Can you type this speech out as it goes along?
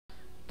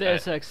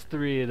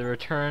DX3, the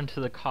return to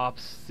the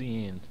cops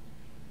scene.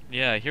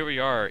 Yeah, here we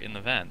are in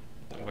the vent.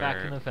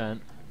 Back in the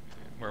vent.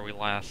 Where we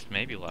last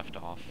maybe left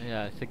off.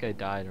 Yeah, I think I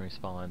died and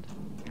respawned.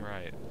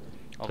 Right.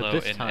 But Although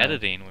this in time,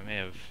 editing we may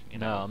have, you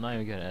know. No, I'm not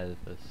even gonna edit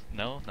this.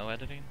 No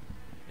editing.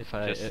 If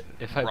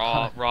I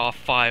raw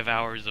 5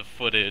 hours of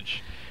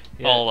footage,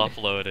 yeah, all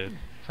uploaded.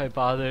 If I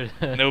bothered.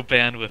 No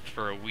bandwidth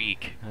for a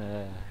week.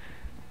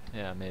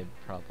 Yeah, maybe,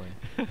 probably.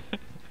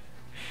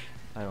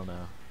 I don't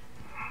know.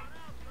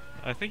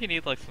 I think you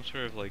need like some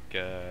sort of like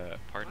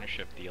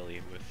partnership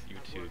dealie with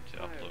YouTube to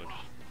upload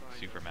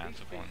super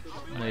massive ones.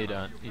 No, you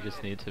don't. You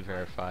just need to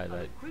verify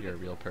that you're a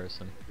real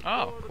person.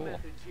 Oh,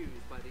 cool.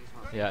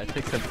 Yeah, I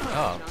think the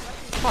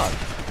fuck.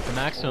 The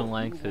maximum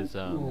length is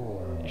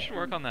You should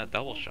work on that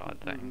double shot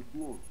thing.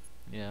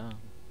 Yeah.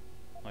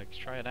 Like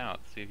try it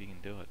out, see if you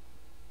can do it.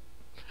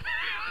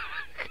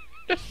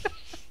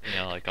 You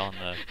know, like on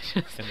the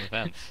in the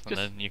vents, and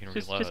then you can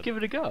reload. Just give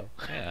it a go.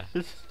 Yeah.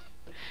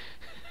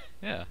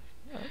 Yeah.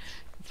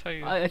 That's how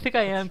you. I think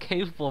I am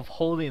capable of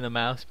holding the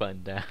mouse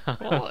button down.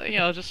 Well, you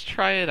know, just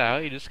try it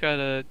out. You just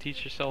gotta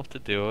teach yourself to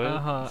do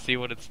it. See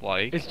what it's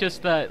like. It's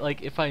just that,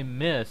 like, if I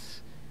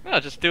miss. No,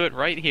 just do it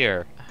right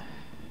here.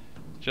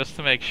 Just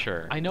to make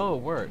sure. I know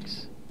it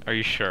works. Are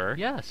you sure?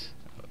 Yes.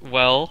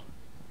 Well.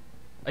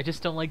 I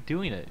just don't like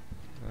doing it.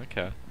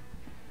 Okay.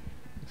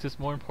 It's just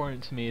more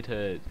important to me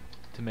to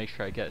make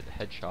sure I get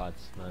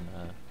headshots than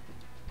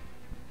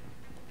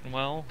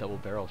well, double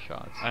barrel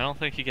shots. I don't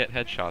think you get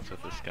headshots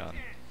with this gun.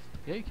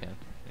 Yeah, you can.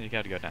 You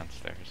gotta go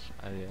downstairs.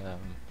 I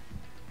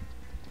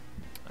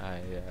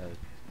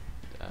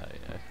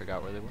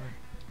forgot where they were.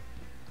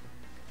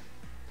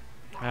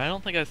 I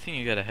don't think I've seen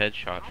you get a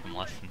headshot from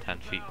less than 10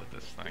 feet with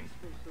this thing.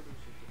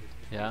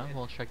 Yeah,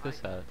 well, check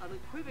this out.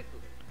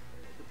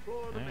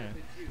 Alright.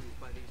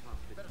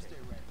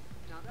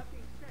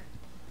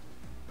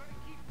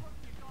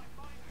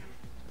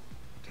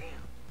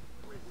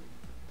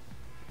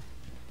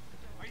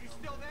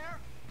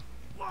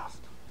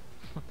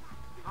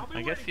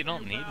 I guess you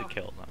don't need to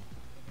kill them.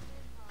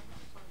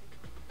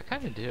 I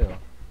kinda do.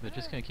 They're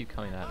just gonna keep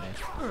coming at me.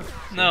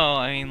 No,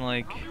 I mean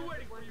like...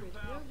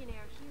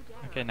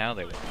 Okay, now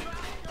they will.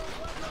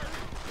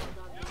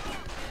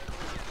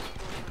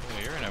 Oh,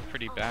 you're in a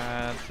pretty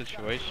bad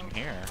situation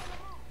here.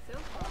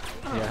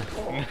 Yeah.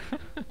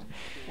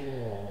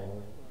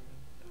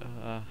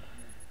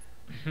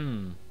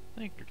 I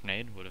think a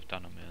grenade would have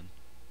done him in.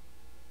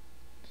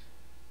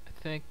 I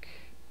think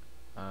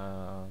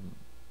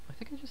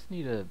I just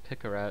need to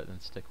pick her out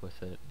and stick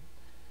with it,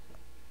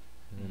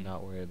 and then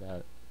not worry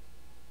about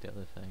the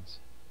other things,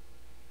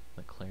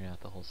 like clearing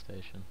out the whole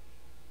station.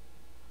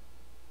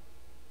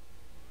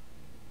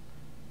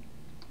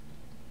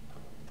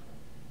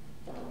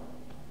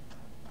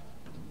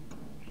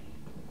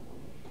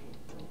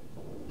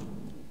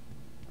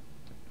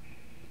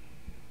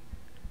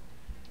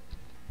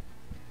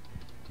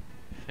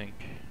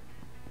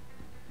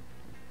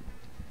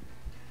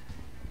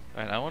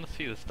 Alright, I want to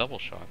see this double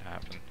shot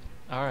happen.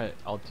 Alright,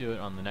 I'll do it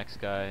on the next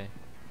guy.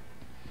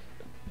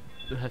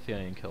 I think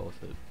I can kill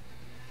with it.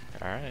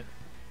 Alright.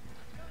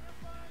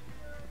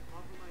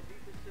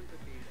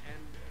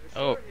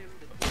 Oh.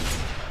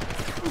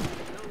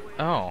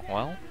 Oh,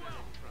 well.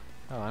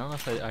 Oh, I don't know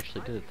if I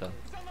actually did it though.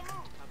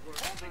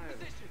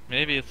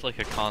 Maybe it's like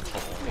a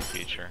console-only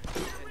feature.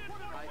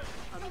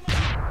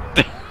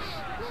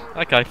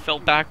 That guy fell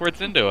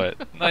backwards into it.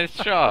 Nice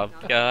job,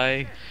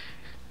 guy.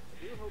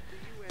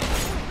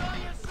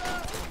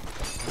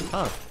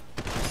 Huh.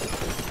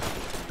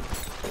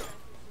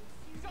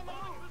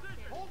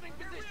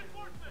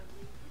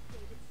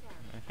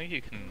 I think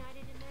you can...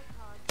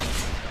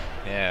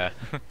 Yeah.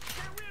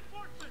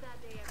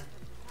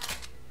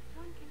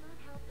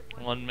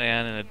 One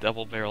man in a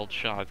double-barreled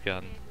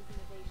shotgun.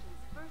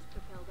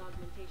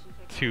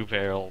 2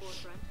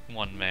 barrels.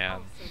 1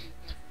 man.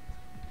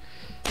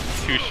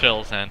 2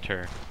 shells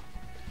enter.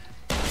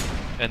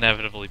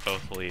 Inevitably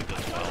both leave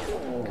as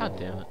well. God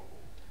damn it.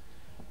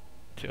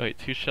 Wait,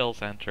 2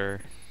 shells enter.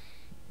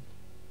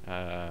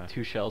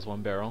 2 shells,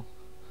 1 barrel.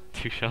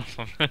 2 shells,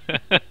 1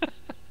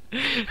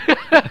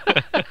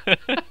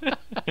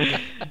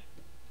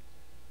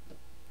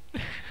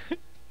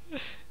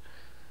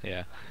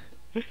 Yeah.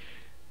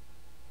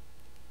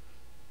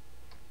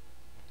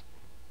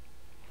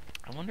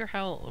 I wonder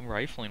how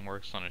rifling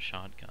works on a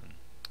shotgun.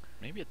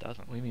 Maybe it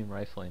doesn't. What do you mean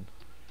rifling?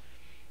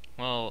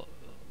 Well,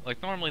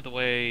 like normally the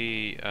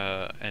way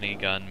any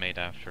gun made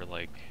after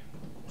like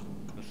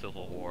the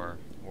Civil War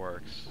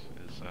works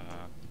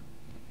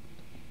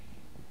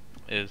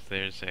is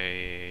there's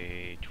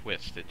a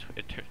twist. It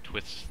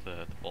twists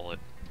the bullet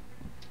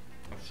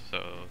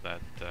so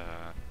that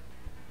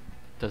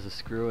Does a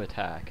screw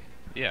attack?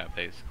 yeah,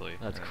 basically.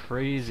 That's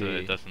crazy. So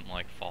it doesn't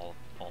like fall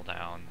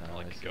down, Oh,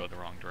 like go the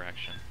wrong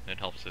direction. It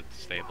helps it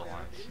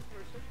stabilize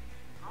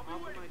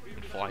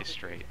and fly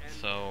straight.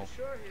 So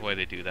the way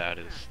they do that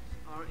is,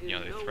 you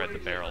know, they thread the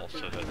barrel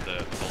so that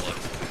the bullet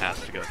has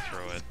to go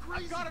through it.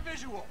 I've got a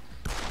visual.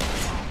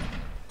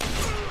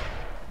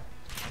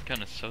 That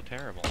gun is so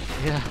terrible.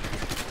 Yeah.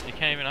 You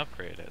can't even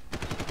upgrade it.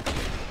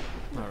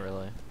 Not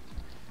really.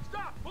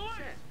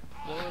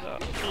 Blow it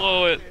up.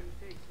 Blow it.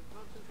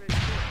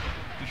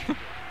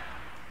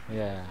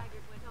 Yeah.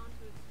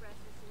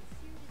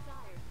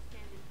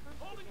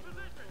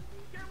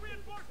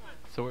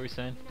 So what were you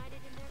saying?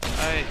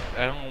 I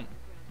don't.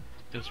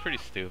 It was pretty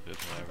stupid.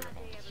 Whatever it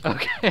was.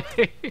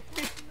 Okay.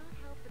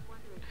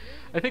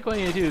 I think what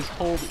you need to do is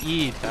hold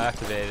E to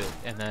activate it,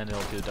 and then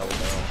it'll do a double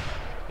barrel.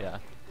 Yeah.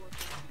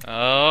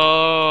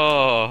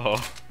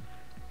 Oh.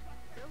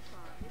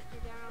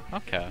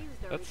 Okay,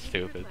 that's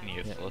stupid and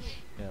useless.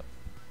 Yep.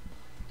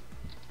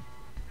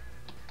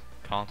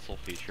 Console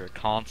feature,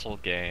 console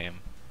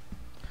game.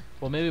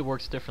 Well, maybe it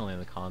works differently in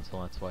the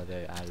console. That's why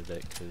they added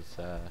it, because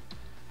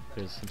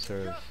there's some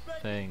sort of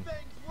thing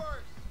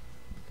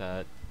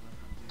that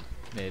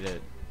made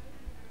it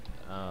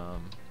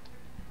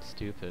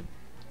stupid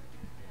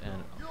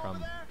and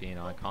from being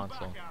on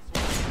console.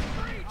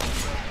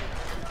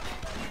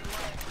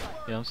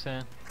 You know what I'm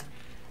saying?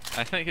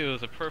 I think it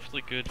was a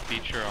perfectly good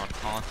feature on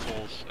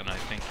consoles, and I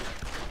think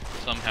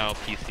somehow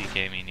PC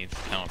gaming needs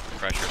to count for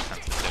pressure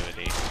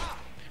sensitivity.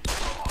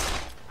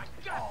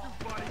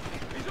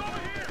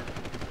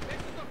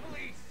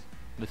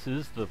 This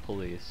is the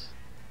police.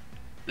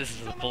 This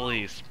is the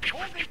police.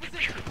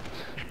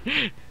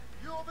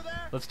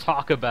 Let's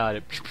talk about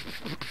it.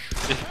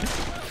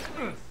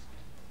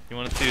 You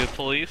want to see the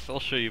police? I'll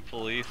show you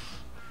police.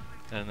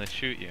 And they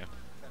shoot you.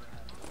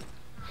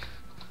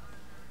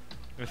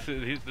 This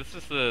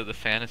is the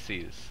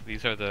fantasies.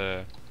 These are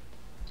the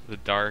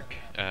dark,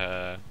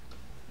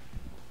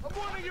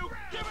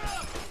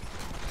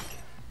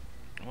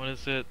 what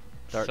is it?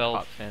 Dark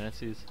cop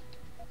fantasies.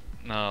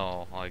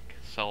 No, like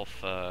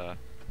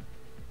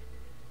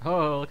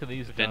Oh, look at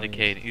these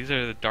vindicating. These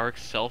are the dark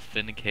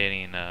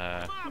self-vindicating,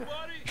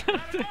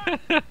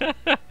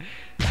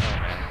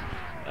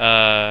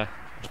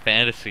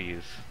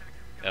 fantasies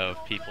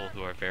of people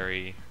who are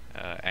very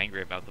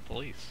angry about the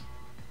police.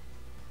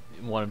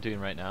 What I'm doing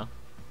right now?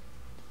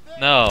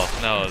 No,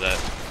 that.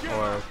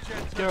 Or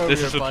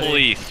This is the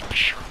police.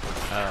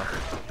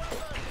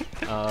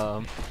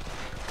 Oh.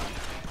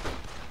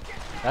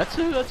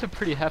 That's a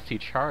pretty hefty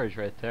charge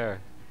right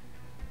there.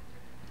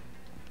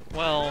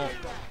 Well,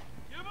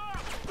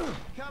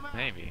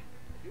 maybe.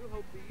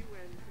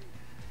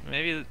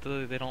 Maybe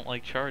they don't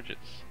like charges.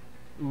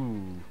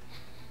 Ooh.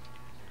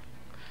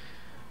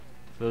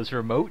 Those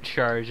remote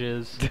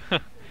charges.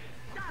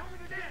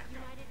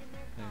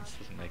 This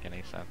doesn't make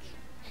any sense.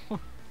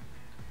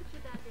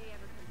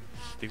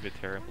 Stupid,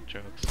 terrible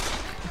jokes.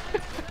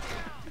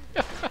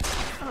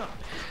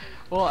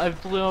 Well, I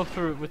blew up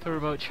with a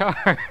remote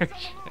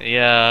charge.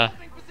 Yeah.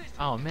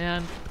 Oh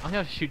man, I'm gonna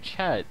have to shoot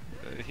Chet.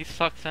 He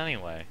sucks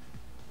anyway.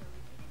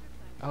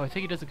 Oh, I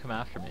think he doesn't come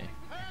after me.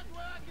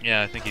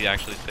 Yeah, I think he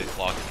actually stays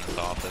locked in his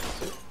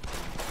office.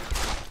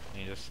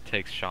 He just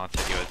takes shots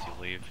at you as you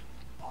leave.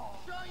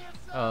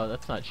 Oh,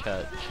 that's not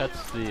Chet.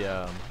 Chet's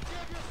the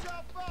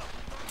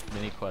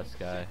mini quest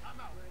guy.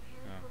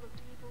 Oh.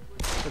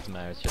 Doesn't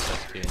matter, it's just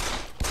XP.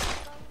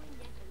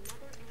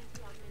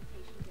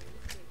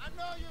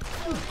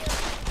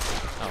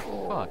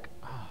 Oh fuck.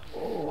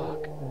 Oh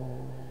fuck.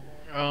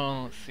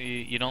 Oh,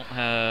 see, you don't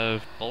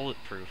have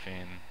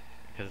bulletproofing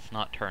because it's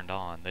not turned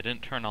on. They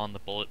didn't turn on the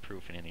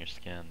bulletproofing in your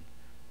skin,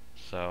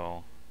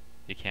 so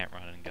you can't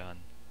run and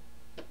gun.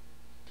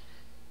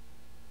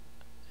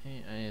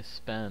 I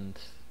spend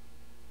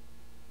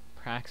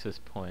praxis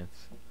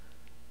points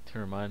to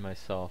remind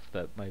myself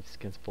that my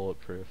skin's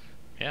bulletproof.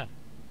 Yeah.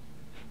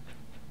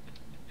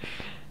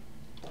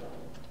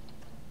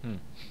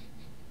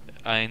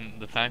 And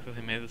the fact that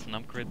they made this an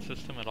upgrade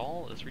system at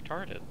all is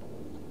retarded.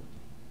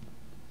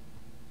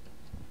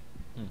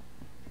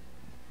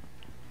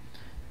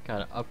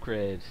 Gotta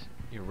upgrade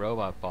your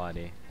robot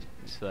body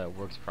so that it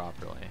works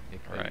properly.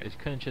 Right. It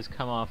couldn't just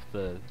come off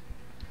the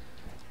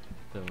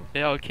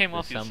Yeah, it came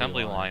off the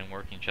assembly assembly line. line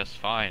working just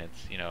fine.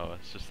 It's, you know,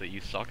 it's just that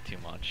you suck too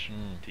much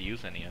to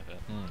use any of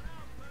it.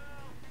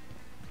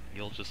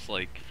 You'll just,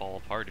 like, fall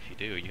apart if you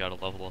do. You gotta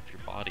level up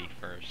your body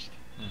first.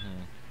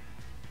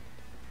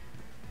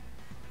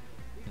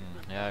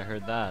 Yeah, I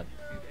heard that.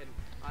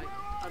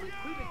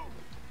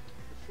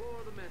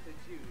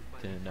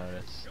 Didn't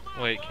notice.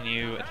 Wait, can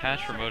you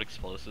attach remote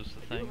explosives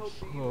to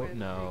things? Oh,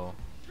 no.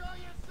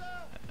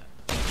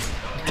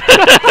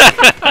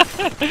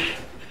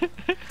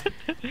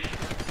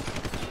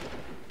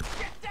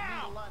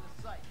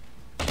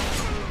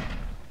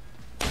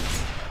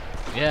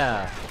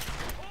 Yeah.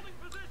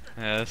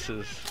 Yeah, this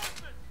is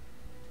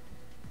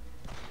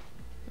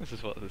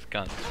what this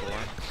gun's for.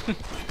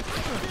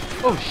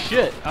 Oh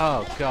shit!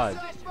 Oh god.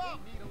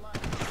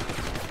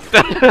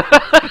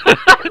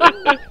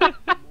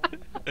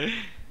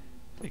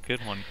 A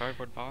good one,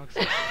 cardboard box.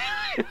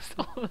 It's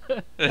all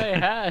that I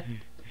had.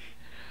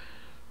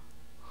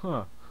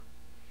 Huh.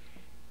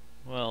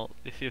 Well,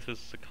 if this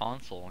was a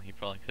console, he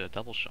probably could have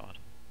double shot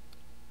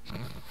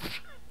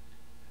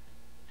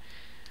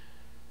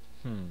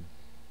him.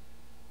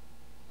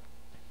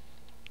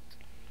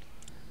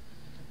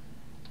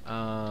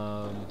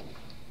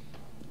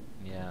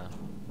 Yeah.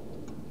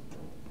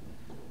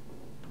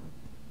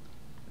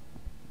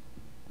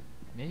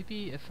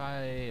 Maybe if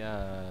I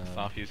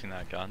Stop using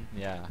that gun.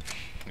 yeah.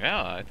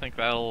 Yeah, I think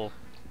that'll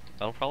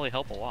probably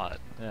help a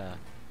lot. Yeah.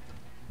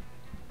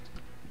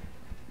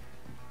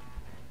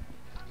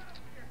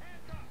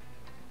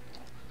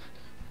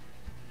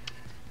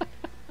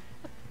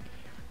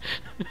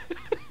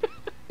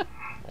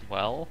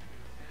 Well,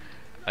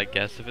 I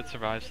guess if it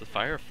survives the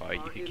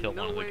firefight, you could kill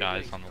one of the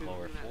guys on the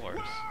lower floors.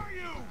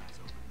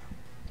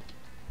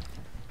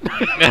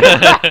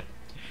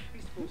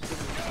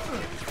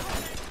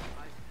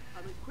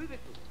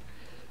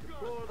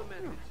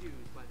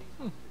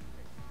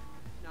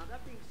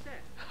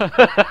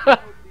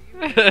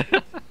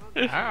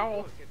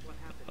 Ow!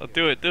 Oh,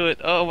 do it, do it!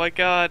 Oh my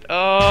god!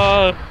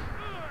 Oh!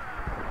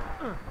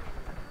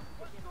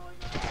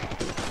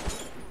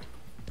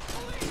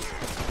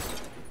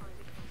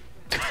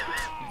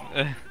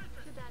 Yeah,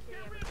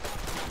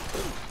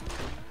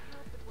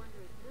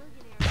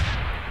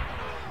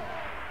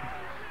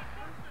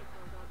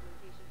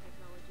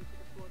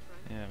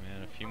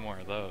 man, a few more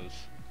of those.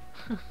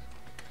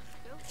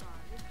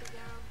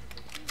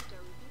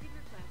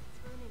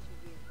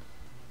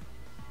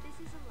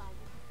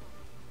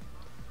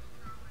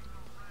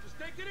 Just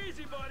take it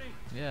easy, buddy.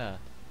 Yeah.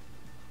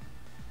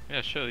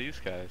 Yeah, show these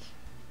guys.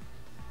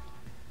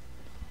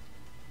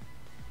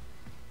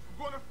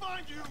 I'm gonna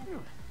find you.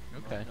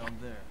 Okay. Down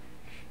there.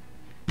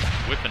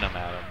 Whipping them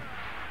at him.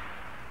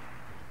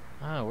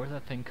 Oh, where'd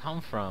that thing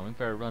come from? We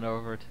better run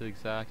over to the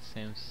exact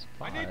same I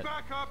spot. need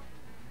backup.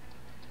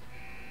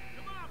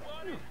 Come on,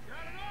 buddy.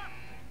 Got it up.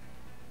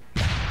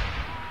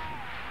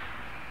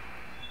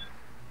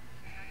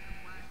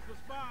 The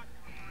spot.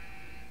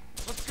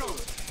 Let's go.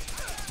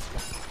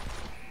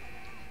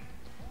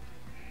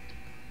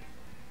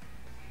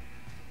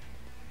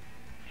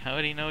 How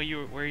did he know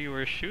where you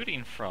were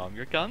shooting from?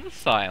 Your gun's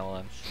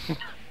silenced.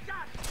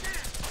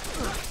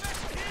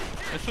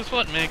 This is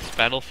what makes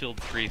Battlefield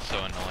 3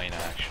 so annoying,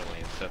 actually,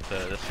 is that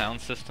the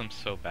sound system's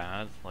so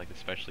bad, like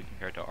especially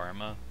compared to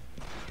Arma,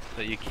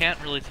 that you can't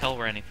really tell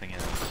where anything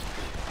is.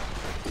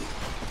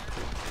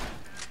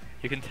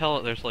 You can tell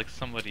that there's like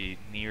somebody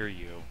near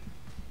you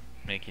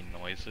making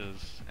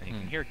noises, and you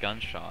can hear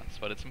gunshots,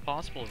 but it's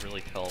impossible to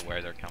really tell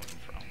where they're coming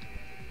from.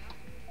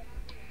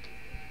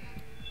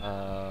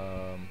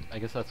 I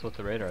guess that's what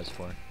the radar is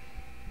for.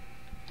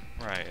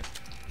 Right.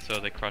 So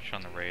they crouch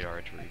on the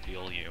radar to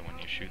reveal you when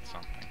you shoot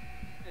something.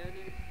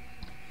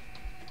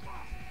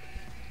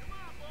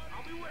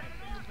 I'll be waiting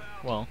for you,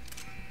 pal. Well,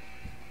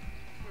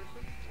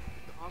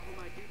 To offer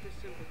my deepest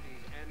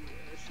sympathies and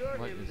assure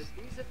What him is- that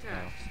these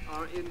attacks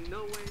are in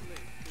no way linked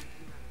to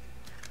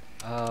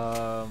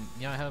humanity.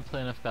 you know, I haven't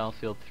played enough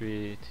Battlefield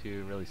 3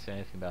 to really say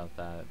anything about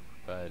that,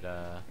 but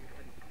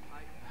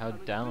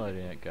how'd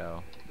downloading it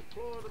go?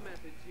 Deplore the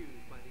methods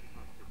used by these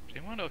hostages.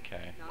 It went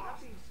okay. Now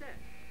that being said,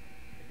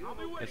 I do I'll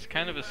be hope waiting. It's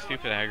kind of a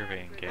stupid,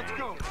 aggravating game. Let's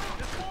go.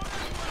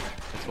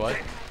 It's what?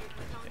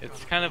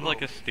 It's kind of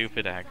like a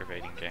stupid,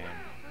 aggravating game.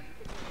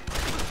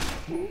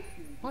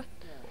 What?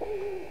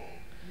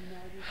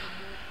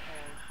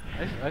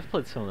 I've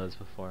played some of those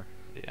before.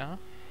 Yeah?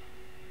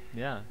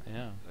 Yeah.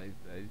 Yeah.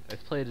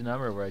 I've played a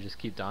number where I just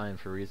keep dying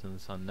for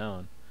reasons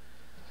unknown.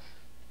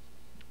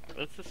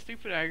 It's a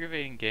stupid,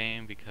 aggravating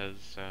game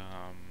because,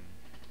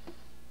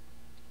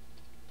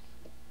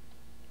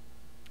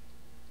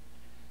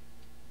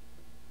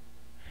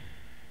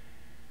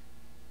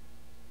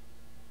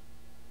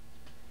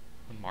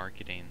 the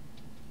marketing,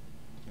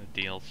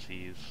 the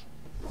DLCs,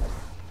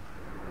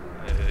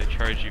 they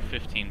charge you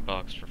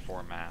 $15 for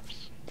 4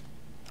 maps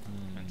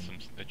and some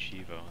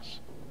achievos.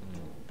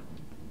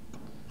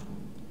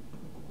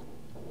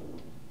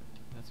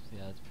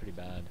 That's pretty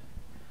bad.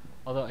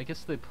 Although I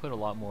guess they put a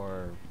lot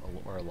more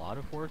or a lot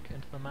of work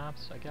into the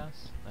maps. I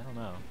guess I don't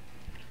know.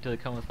 Do they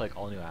come with like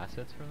all new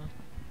assets for them?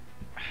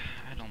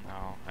 I don't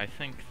know. I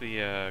think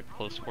the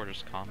close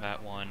quarters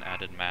combat one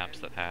added maps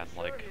that had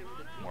like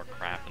more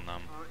crap in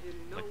them,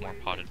 like more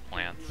potted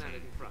plants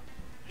and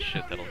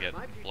shit that'll get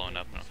blown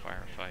up in a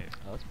firefight.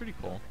 Oh, that's pretty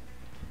cool.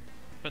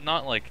 But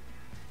not like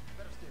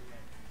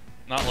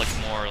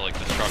more like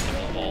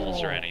destructible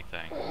walls or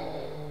anything.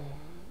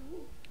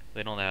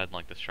 They don't add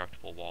like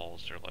destructible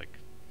walls or like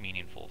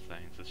meaningful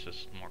things. It's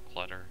just more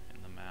clutter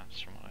in the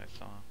maps from what I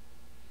saw.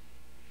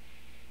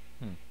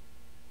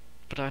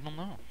 But I don't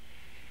know.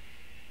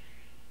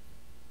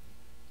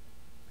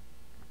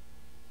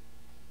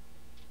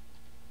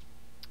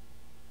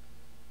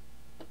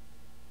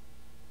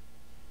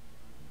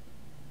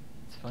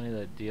 It's funny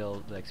that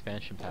the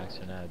expansion packs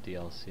are now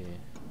DLC.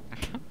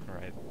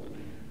 Right.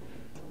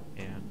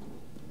 Yeah.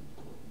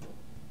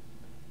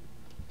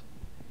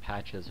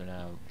 Patches are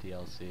now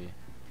DLC.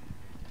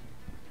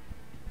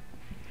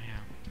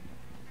 Yeah.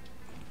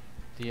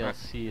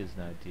 DLC is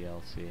now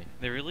DLC.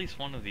 They release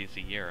one of these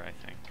a year, I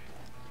think.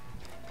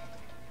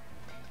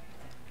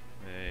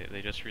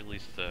 They just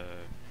released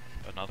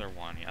another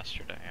one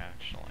yesterday,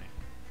 actually,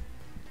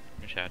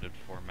 which added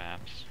 4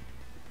 maps.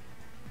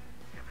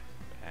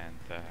 And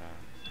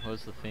What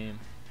was the theme?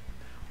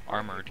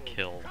 armored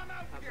kill.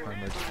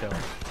 Armored kill.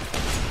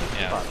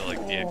 Yeah, so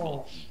like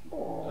vehicles.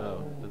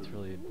 Oh, that's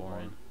really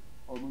boring.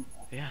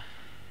 Yeah.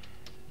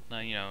 Now,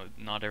 you know,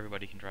 not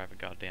everybody can drive a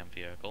goddamn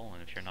vehicle,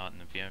 and if you're not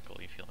in a vehicle,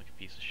 you feel like a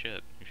piece of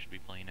shit. You should be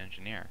playing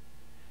engineer.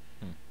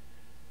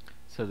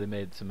 So they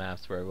made some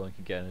maps where everyone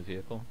could get in a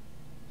vehicle?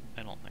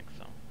 I don't think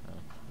so. Oh.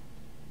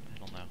 I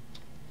don't know.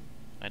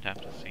 I'd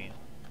have to see.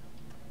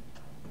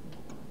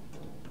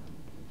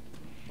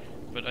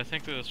 But I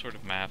think there's sort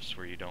of maps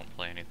where you don't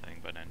play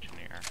anything but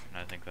engineer, and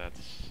I think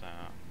that's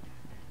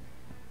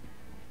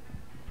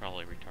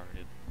probably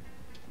retarded.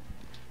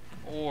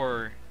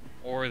 Or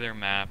they're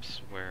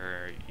maps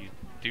where you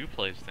do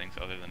play things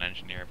other than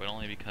engineer, but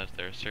only because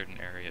there are certain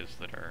areas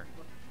that are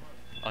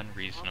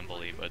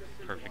unreasonably but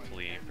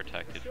perfectly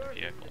protected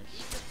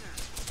vehicles.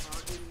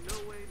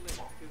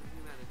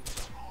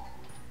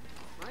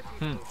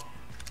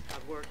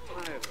 I've worked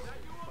tirelessly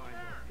to find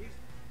their peace.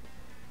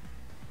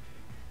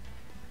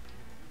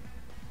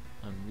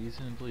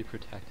 Unreasonably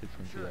protected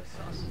from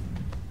vehicles.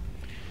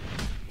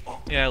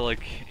 Yeah,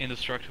 like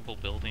indestructible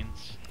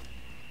buildings.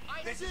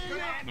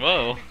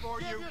 Whoa!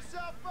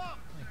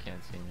 They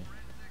can't see me.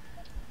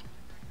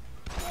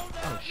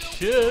 Oh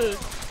shit!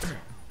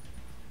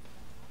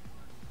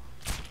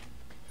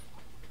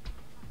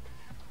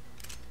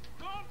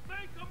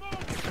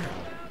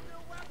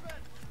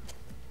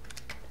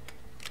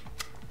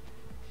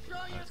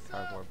 Nice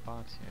cardboard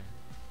box here.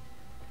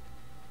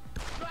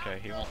 Okay,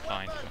 he won't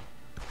find you.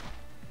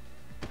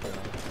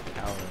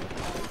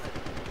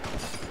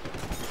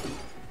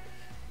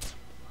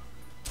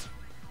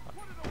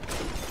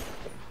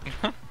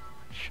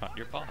 Shot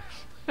your box.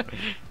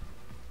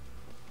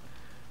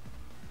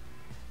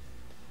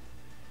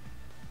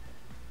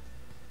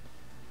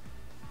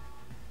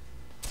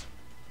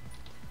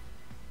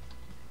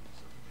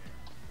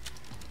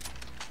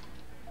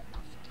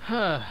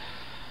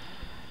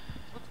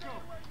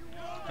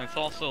 It's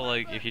also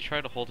like, if you try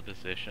to hold a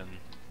position,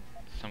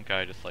 some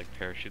guy just like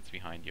parachutes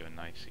behind you and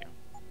knifes you.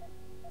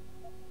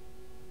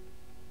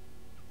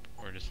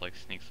 Or just like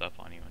sneaks up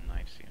on you and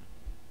knifes you.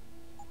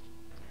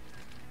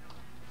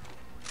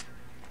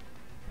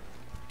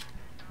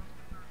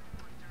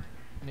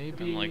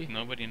 Maybe. And like,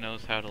 nobody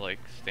knows how to like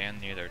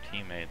stand near their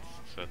teammates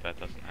so that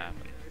doesn't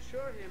happen.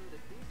 Assure him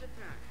that these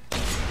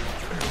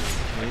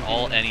attacks Like,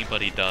 all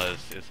anybody does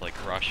is like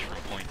rush from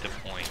point to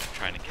point,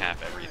 trying to cap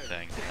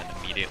everything, and then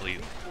immediately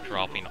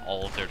dropping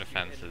all of their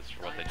defenses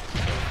for what they just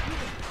killed.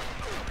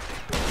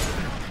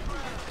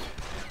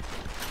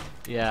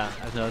 Yeah,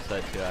 I've noticed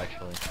that too,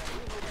 actually.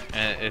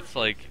 And it's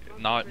like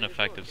not an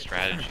effective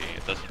strategy.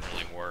 It doesn't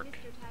really work,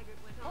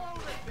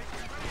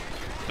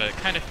 but it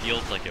kind of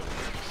feels like it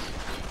works.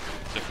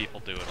 So people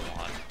do it a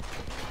lot.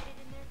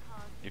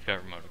 You've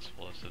got remote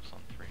explosives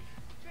on 3.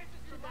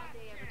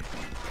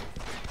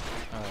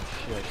 Oh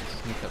shit, I should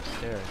sneak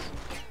upstairs.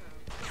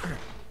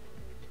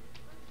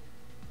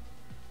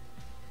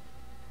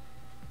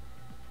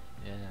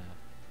 Yeah.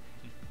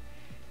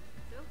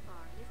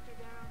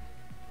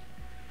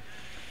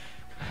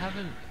 I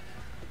haven't...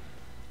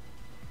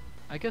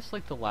 I guess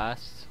like the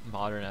last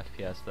modern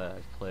FPS that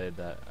I've played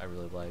that I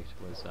really liked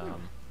was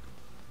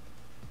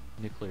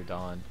Nuclear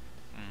Dawn.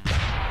 That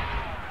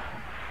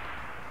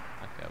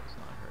guy was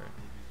not hurt.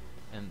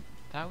 And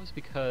that was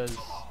because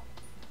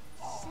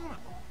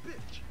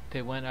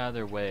they went out of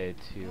their way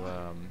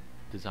to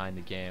design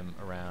the game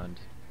around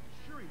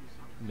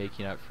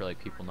making up for like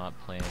people not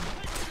playing as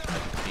a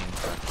team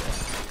correctly.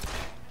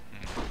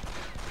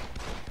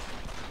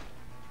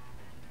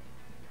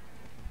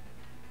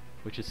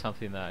 Which is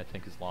something that I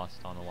think is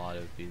lost on a lot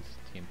of these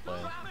team play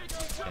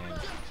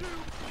games.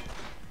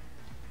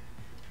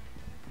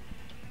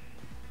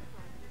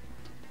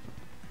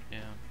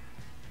 Yeah.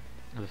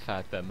 The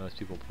fact that most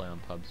people play on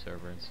pub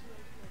servers.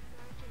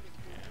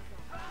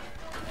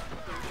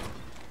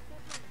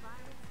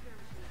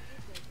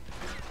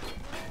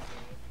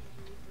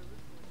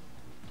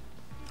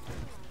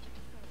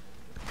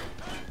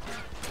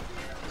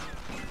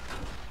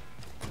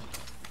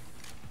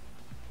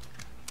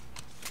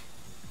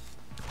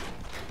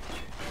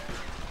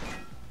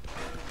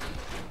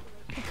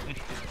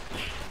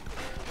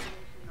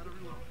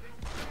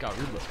 Got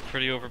reload.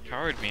 Pretty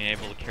overpowered being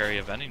able to carry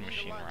a vending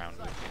machine around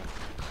with you.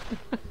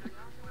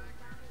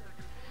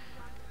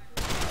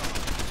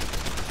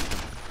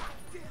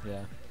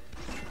 Yeah.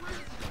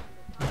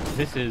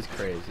 This is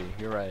crazy,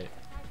 you're right.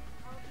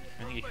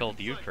 I think he called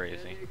you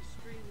crazy.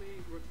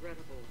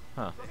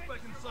 Huh.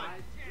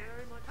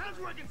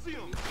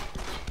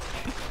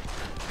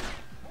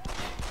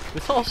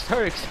 This all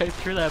started because I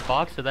threw that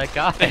box at that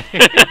guy.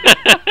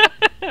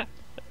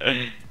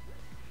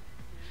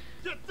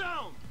 Get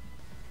down!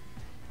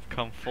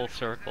 Come full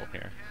circle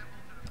here.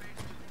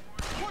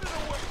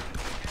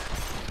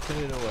 Put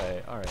it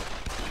away, alright.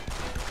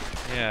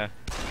 Yeah.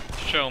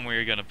 Show him where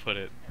you're gonna put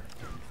it.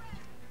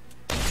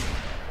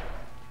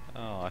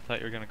 Oh, I thought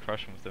you were gonna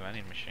crush him with the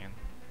vending machine.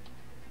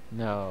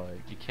 No,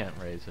 you can't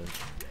raise it.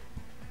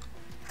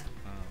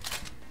 Oh.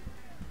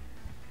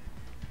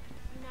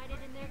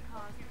 United in their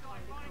cause to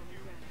find a common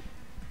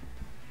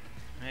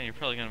ground. Man, you're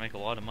probably gonna make a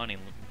lot of money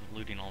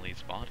looting all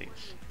these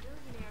bodies.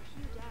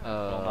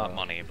 Well, Uh, not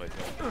money, but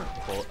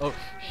well, oh,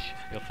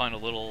 you'll find a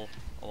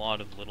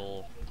lot of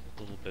little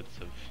bits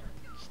of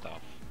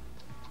stuff.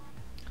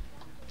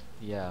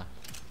 yeah.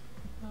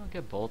 I'll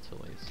get bolts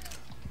at least.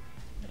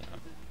 Yeah.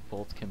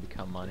 Bolts can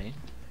become money.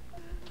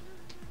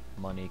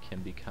 Money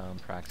can become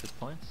praxis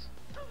points.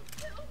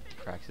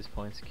 Praxis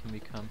points can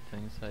become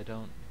things I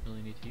don't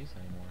really need to use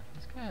anymore.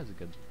 This guy has a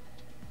good...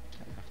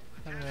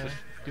 Just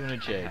doing a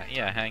jig.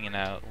 Yeah, hanging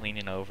out,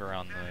 leaning over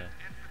on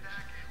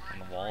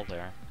the wall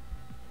there.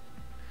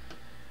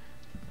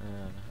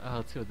 Oh,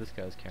 let's see what this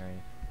guy's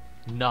carrying.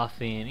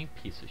 Nothing, you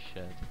piece of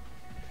shit.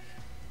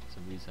 That's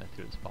the reason I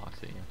threw this box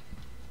at you.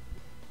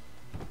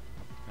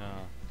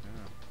 Oh,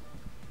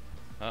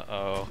 yeah.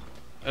 Uh-oh.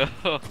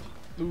 Oh.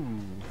 Ooh.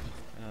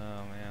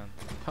 Oh, man.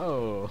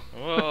 Oh.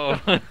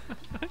 Whoa.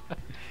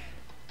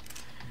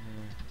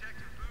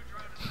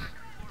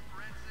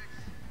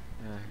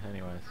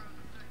 Anyways.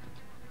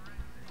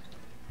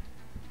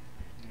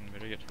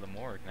 Better get to the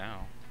morgue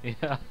now.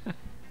 Yeah.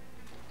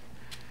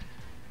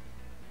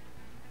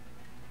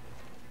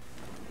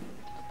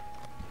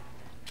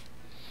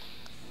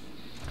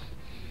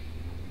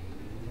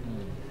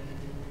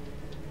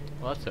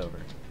 Well, that's over.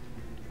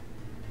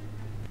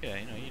 Yeah,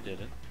 you know, you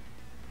did it.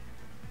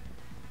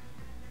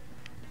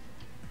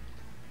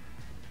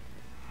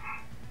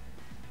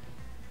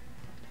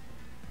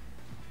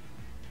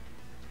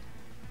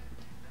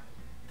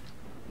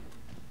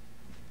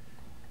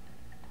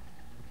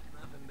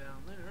 Nothing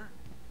down there.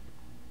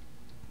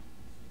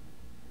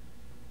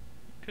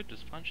 Could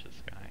just punch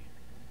this guy.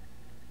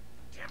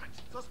 Damn it.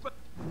 Suspect.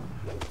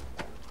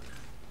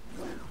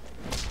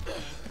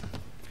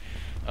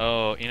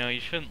 Oh, you know, you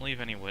shouldn't leave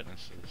any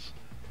witnesses.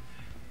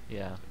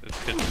 Yeah. This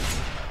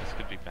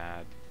could be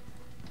bad.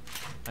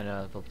 I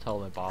know, they'll tell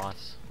my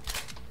boss.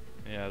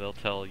 Yeah, they'll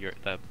tell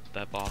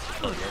that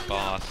boss will tell your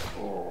boss.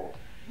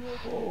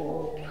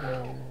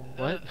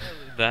 What?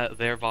 That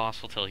their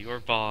boss will tell your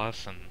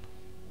boss, and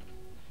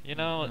you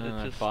know, And it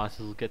my just bosses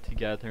will get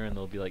together and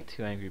they'll be like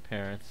two angry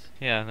parents.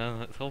 yeah,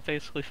 no, they'll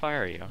basically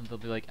fire you. And they'll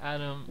be like,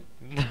 Adam,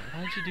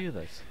 how'd you do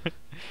this?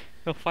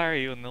 They'll fire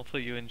you and they'll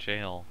put you in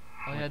jail.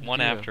 All you had to One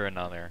do- after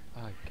another.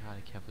 Oh god,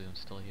 I can't believe I'm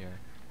still here.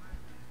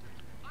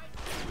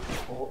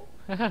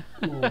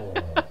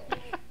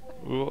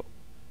 Ooh.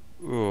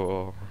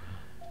 Ooh.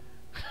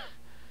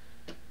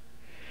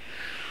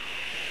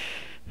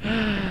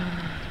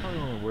 Probably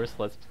one of the worst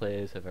Let's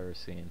Plays I've ever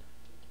seen.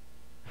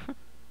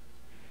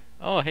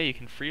 Oh, hey, you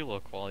can free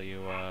look while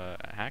you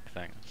hack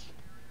things.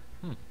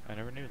 Hmm. I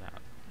never knew that.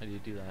 How do you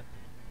do that?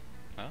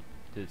 Huh?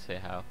 Did it say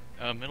how?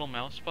 Middle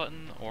mouse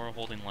button or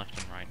holding left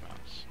and right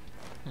mouse.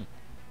 Hmm.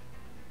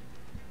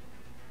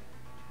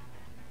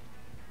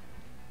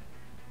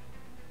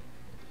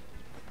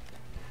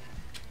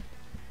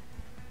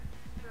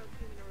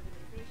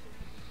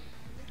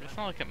 It's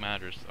not like it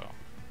matters though.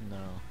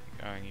 No.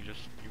 I mean, you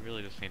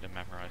really just need to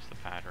memorize the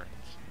patterns.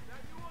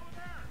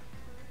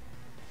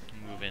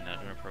 Move in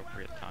at an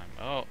appropriate time.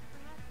 Oh,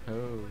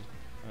 Oh.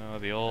 oh,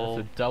 the old,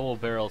 That's a double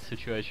barrel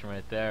situation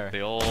right there. the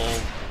old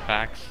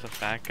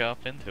back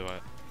up into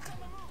it.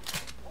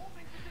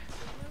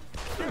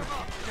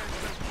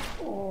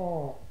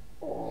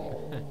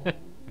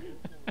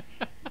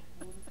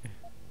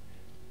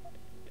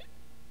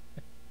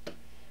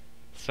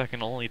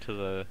 Second only to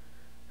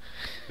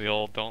the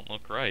old don't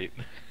look right.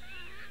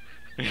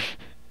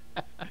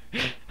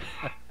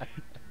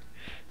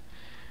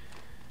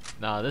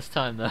 Nah, this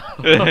time though.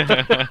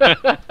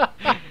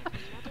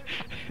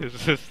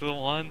 Is this the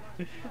one?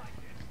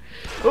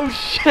 Oh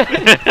shit!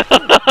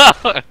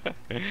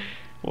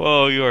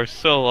 Whoa, you are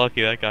so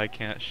lucky that guy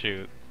can't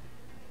shoot.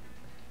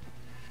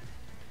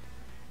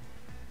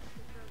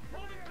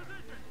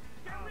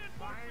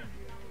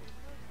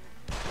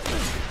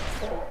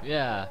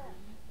 Yeah.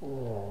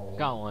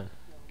 Got one.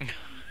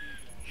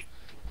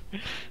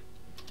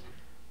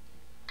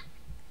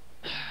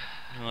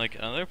 And, like,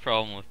 another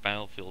problem with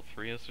Battlefield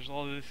 3 is there's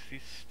all these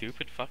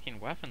stupid fucking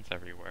weapons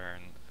everywhere,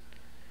 and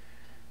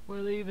What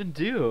do they even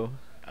do?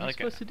 What are you Like,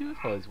 supposed to do with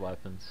all these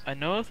weapons? I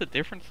know what the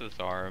differences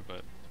are,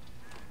 but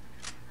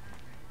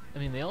I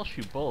mean, they all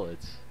shoot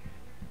bullets.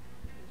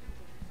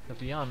 But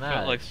beyond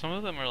that, like some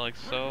of them are like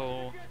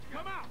so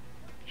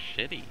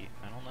shitty.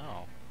 I don't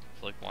know.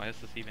 It's like, why is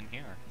this even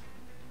here?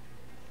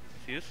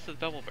 See, this is a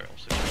double barrel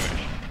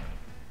situation.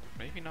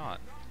 Maybe not.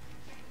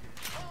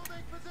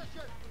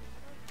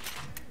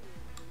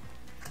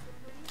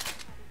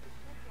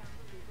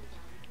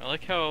 I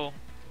like how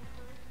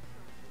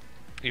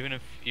even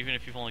if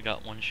you've only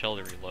got one shell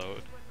to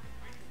reload,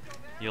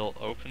 you'll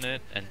open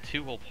it and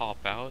two will pop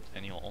out,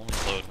 and you'll only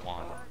load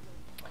one.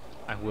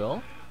 I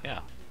will? Yeah.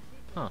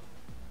 Huh.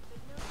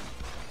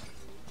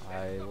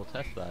 I will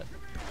test that.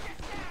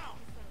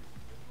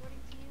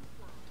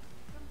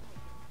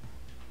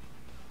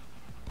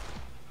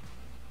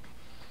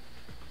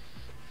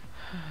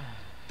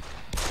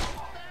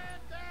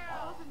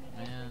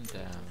 Man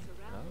down.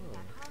 Oh.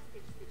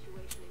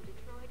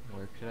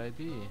 Where could I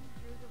be?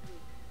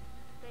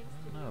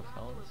 I don't know,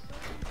 fellas.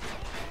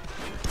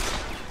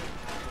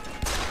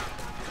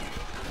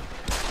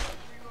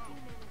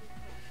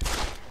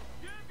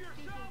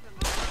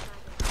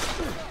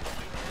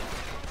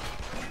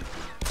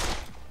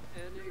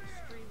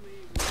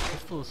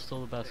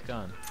 best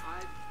gun.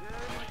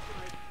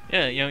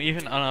 Yeah, you know,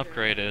 even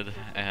unupgraded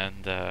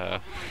and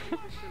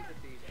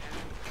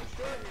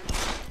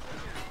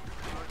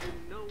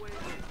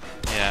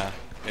yeah,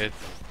 it's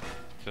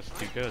just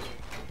too good.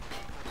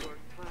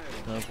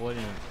 No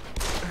avoiding it.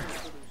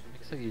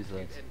 Looks like he's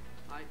this.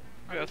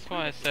 That's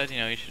why I said, you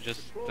know, you should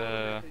just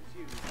I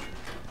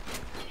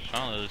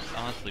don't know, just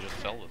honestly just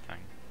sell the thing.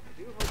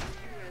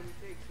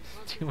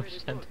 Too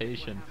much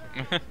temptation.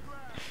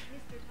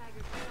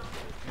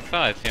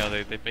 Besides, you know,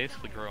 they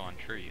basically grow on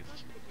trees.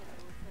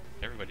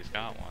 Everybody's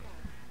got one.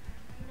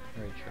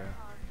 Very true.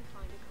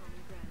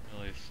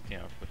 At least, you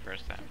know, for the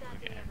first half of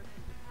the game.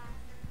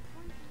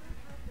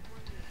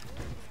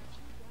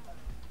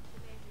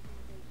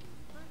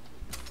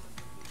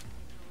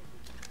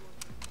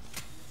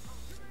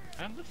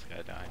 How did this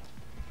guy die?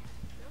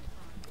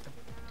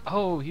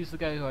 Oh, he's the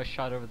guy who I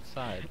shot over the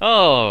side.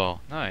 Oh,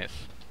 nice.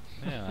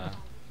 Yeah.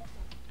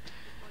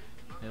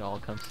 It all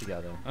comes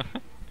together.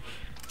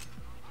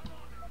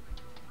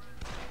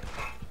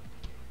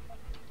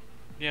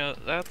 Yeah,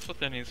 that's what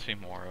there needs to be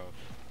more of.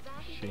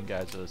 Shooting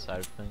guys over the side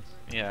of things.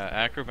 Yeah,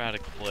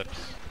 acrobatic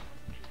flips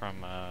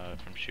from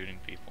shooting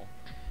people.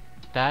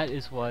 That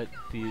is what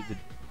the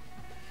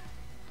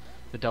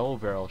double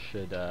barrel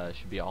should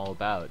be all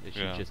about. It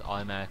should just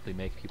automatically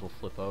make people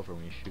flip over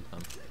when you shoot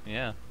them.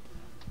 Yeah.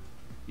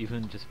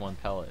 Even just one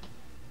pellet.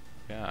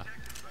 Yeah.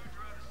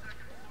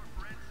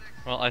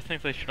 Well, I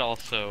think they should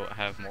also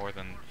have more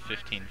than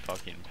 15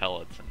 fucking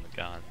pellets in the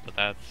gun,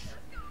 but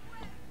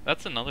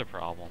that's another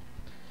problem.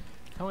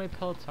 How many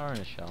pellets are in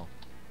a shell?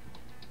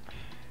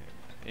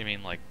 You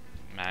mean like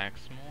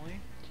maximally?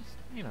 Just,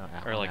 you know,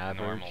 Or like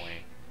average.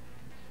 normally?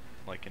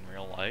 Like in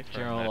real life?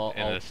 General Or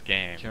in this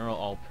game? General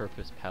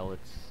all-purpose pellet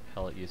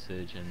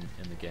usage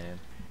in the game.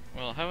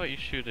 Well, how about you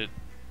shoot it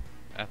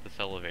at this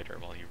elevator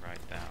while you ride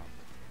down?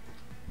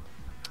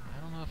 I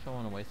don't know if I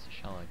want to waste a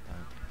shell like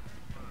that.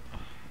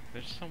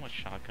 There's so much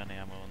shotgun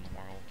ammo in the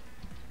world.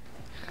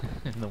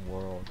 In the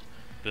world.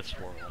 This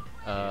world.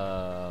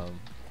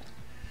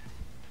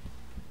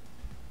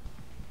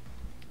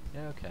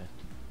 Yeah, okay.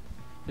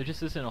 There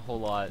just isn't a whole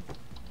lot.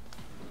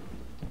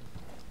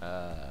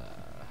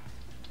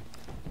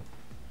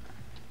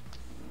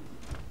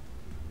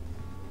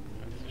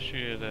 Let's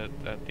shoot it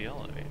at the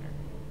elevator.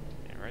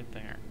 Yeah, right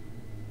there.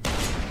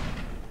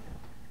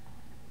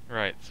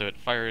 Right, so it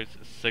fires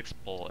 6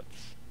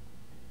 bullets.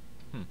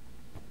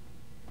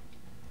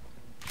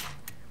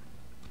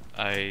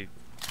 I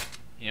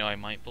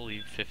might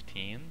believe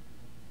 15.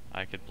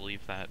 I could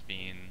believe that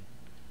being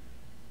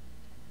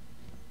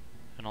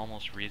an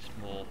almost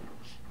reasonable,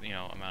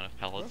 amount of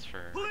pellets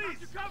for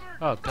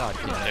Oh god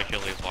damn it.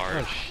 particularly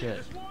large Oh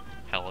shit.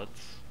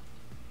 pellets.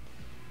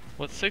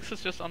 What 6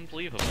 is just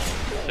unbelievable.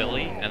 It's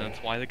silly, and that's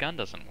why the gun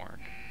doesn't work.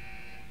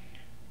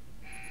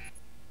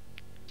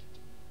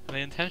 And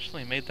they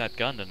intentionally made that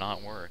gun to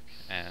not work,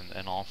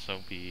 and also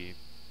be...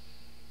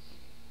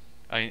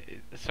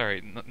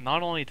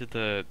 not only did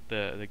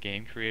the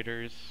game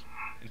creators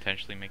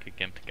intentionally make a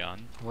gimped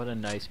gun, What a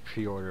nice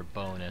pre-order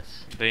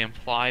bonus. they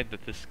implied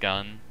that this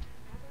gun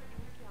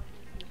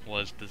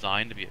was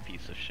designed to be a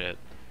piece of shit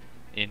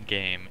in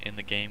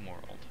the game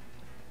world.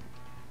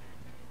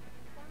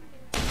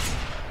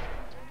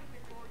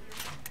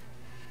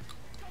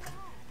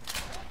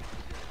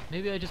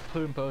 Maybe I just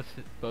put them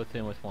both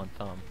in with one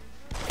thumb.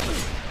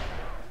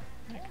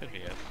 That could be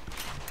it.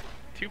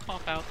 2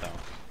 pop out though,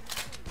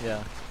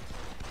 Yeah.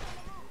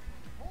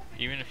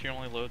 even if you're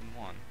only loading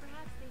 1.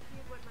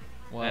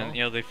 Well,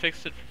 And they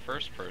fixed it for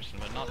first person,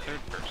 but not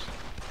third person.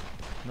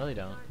 no they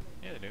don't.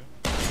 Yeah, they do.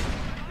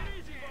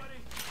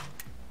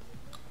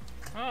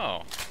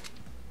 Oh,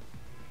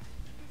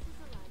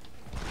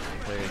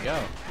 There you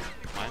go.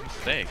 my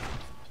mistake.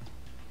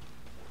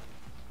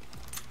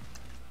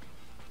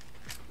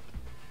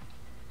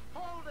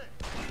 Hold it!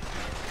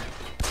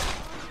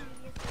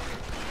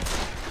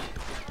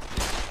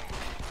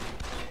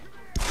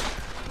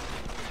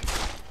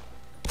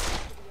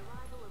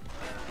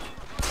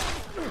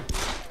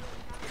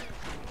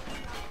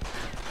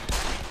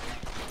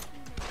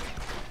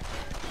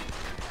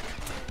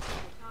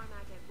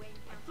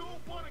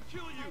 Don't want to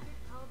kill you!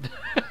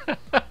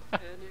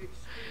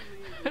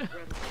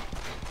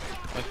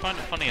 I find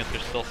it funny that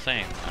they're still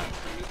saying that.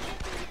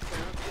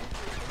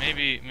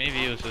 Maybe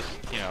it was just,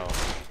 a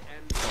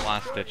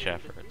last-ditch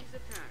effort. These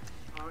attacks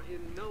are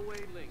in no way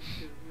linked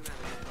to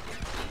humanity.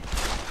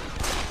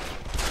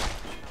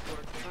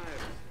 Our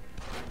tireless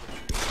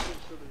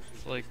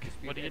It's like,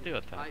 what do you do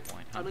at that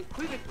point, huh?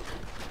 Unequivocally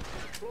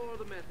explore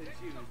the methods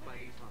used by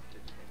these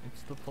hostages.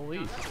 It's the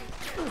police.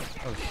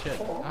 Oh shit.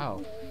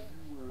 Ow.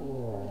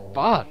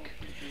 Fuck!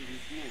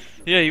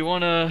 Yeah, you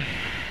wanna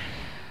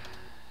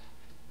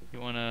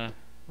What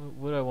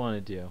do I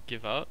want to do?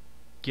 give up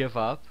Give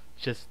up?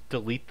 Just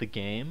delete the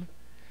game?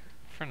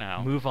 for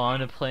now? Move on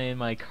to playing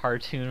my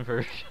cartoon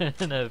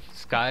version of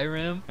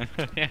Skyrim?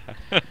 Yeah.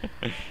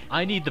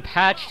 I need the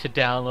patch to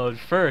download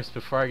first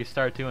before I can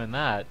start doing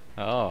that.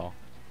 Oh.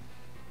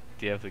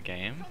 Do you have the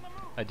game?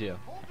 I do.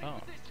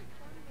 Oh.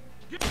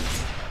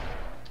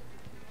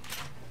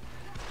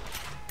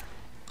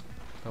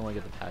 I want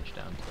to get the patch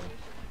down too.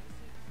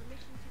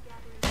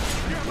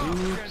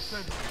 Oops.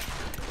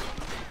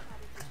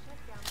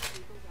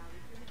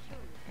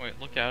 Wait,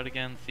 look out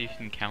again, see if you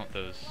can count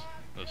those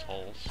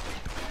holes.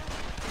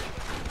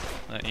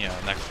 You know,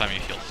 next time you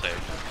feel safe.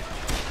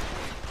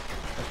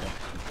 Okay.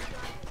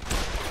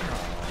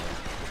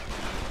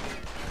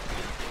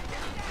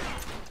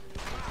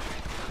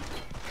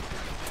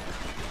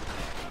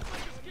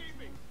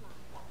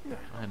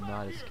 I'm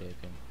not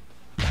escaping.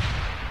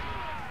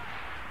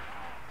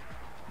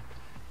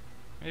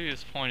 Maybe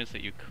his point is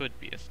that you could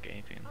be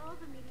escaping.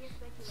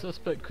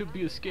 Suspect could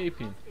be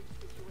escaping.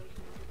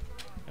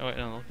 Oh wait,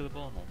 no, look at the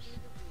bullet holes.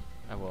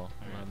 I will. Alright,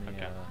 Let me,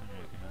 okay. Alright,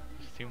 yeah.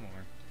 Just 2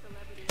 more.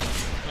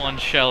 1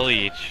 shell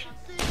each.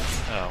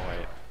 Oh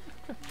wait.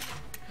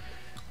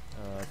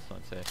 That's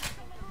not safe.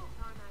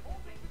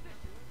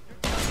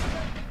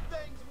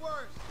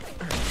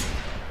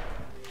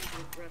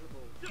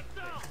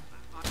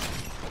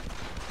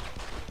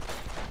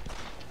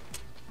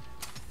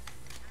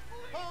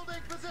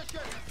 Holding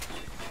position.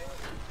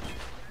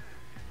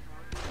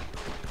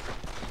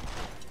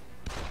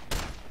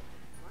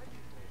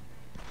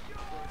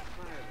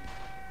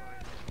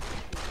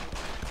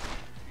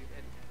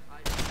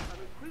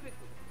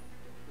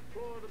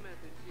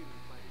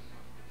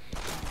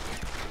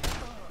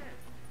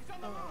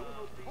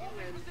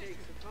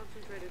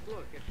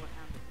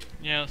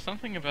 You know,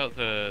 something about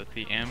the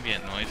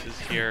ambient noises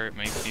here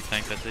makes me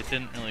think that they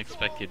didn't really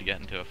expect you to get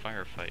into a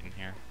firefight in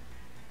here.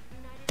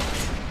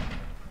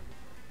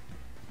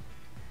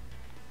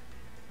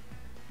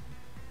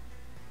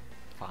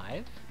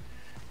 Five?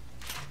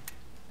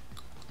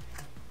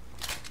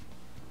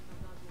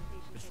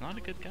 It's not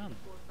a good gun.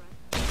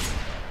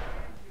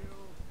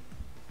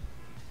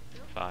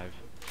 5.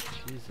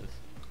 Jesus.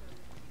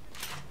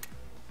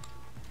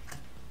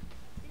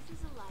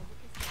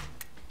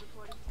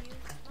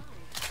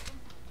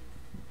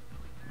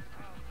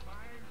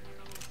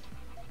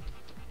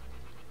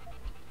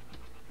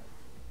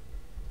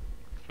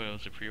 But it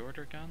was a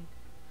pre-order gun?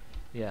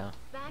 Yeah.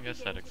 I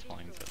guess that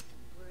explains it.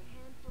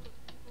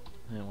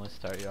 I didn't want to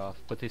start you off,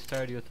 but they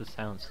started you with the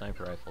silent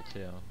sniper rifle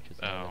too, which is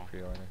another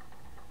pre-order.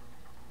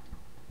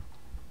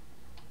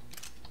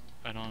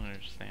 I don't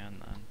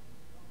understand then.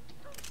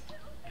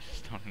 I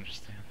just don't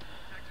understand.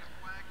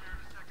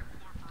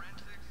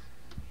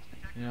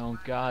 You know,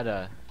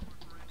 there's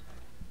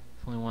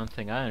only one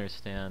thing I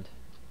understand.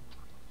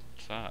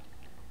 What's that?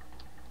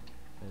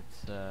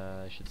 It's,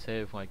 I should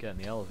save when I get in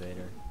the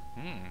elevator.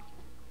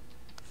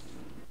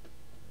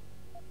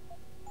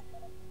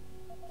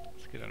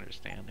 That's a good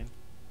understanding.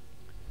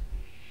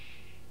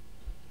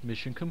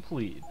 Mission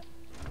complete.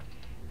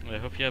 I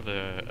hope you have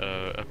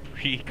a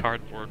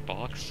pre-cardboard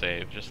box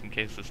save, just in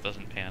case this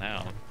doesn't pan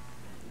out.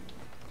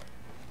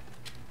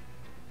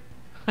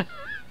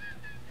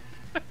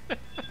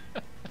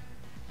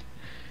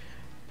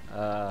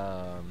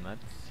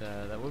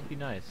 That would be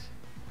nice.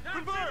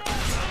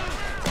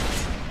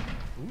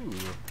 Ooh,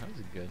 that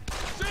was good.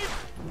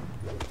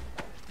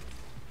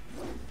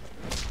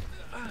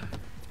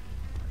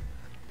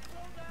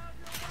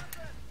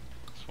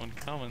 This one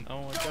coming,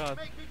 oh my god.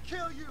 Make me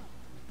kill you.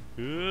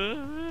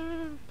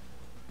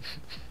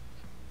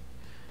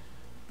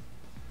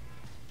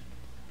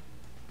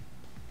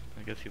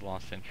 I guess he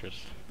lost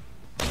interest.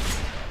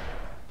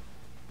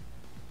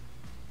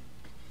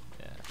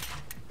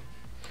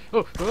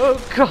 Oh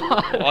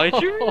god!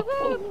 Why'd you read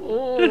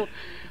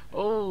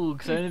Oh,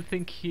 because I didn't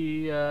think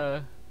he,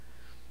 I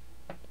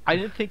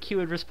didn't think he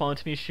would respond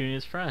to me shooting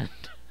his friend.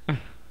 Are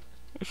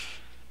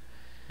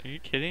you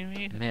kidding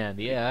me? Man,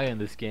 the AI in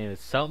this game is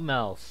something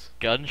else.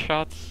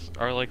 Gunshots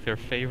are like their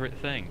favorite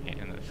thing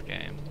in this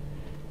game.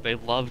 They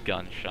love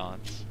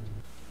gunshots.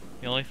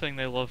 The only thing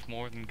they love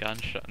more than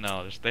gunshots...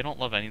 No, they don't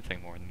love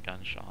anything more than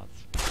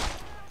gunshots.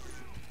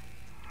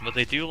 But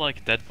they do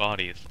like dead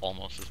bodies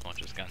almost as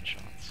much as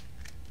gunshots.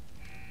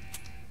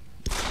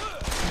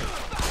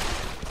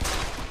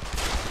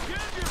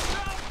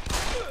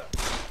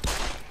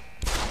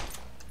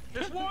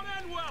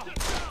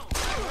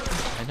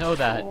 I know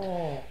that.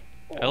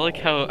 I like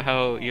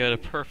how you had a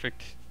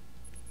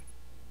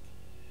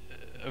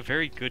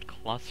very good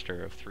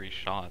cluster of 3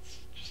 shots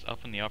just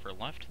up in the upper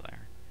left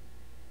there.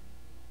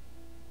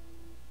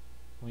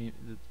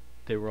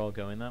 They were all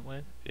going that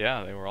way?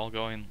 Yeah, they were all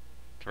going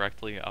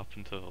directly up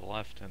and to the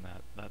left in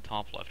that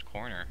top left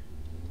corner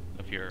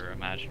of your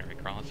imaginary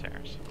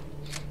crosshairs.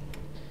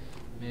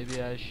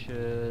 Maybe I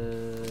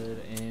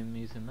should aim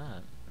using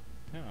that.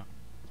 Yeah.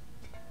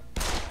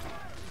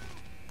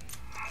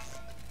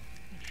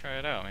 Try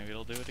it out, maybe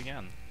it'll do it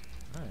again.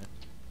 Alright.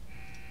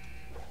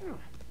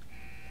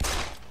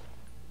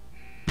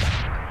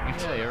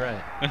 Yeah, you're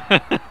right.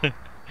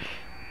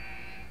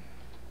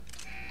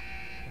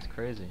 That's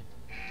crazy.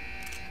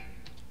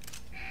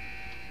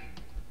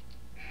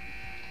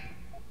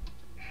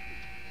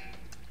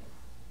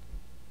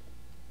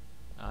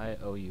 I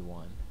owe you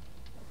one.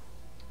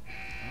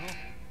 Oh.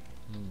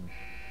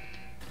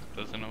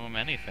 Doesn't owe him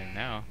anything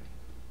now.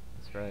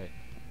 That's right.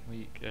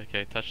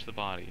 Okay, touch the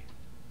body.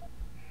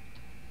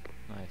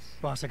 Nice.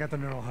 Boss, I got the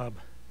neural hub.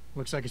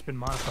 Looks like it's been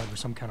modified with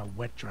some kind of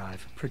wet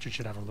drive. Pritchard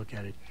should have a look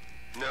at it.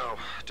 No,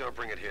 don't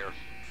bring it here.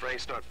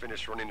 Frank's not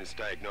finished running his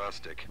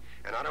diagnostic,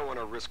 and I don't want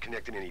to risk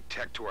connecting any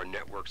tech to our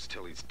networks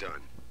till he's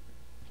done.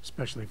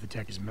 Especially if the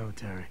tech is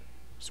military.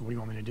 So what do you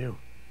want me to do?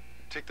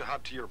 Take the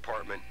hub to your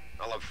apartment.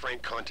 I'll have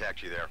Frank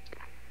contact you there.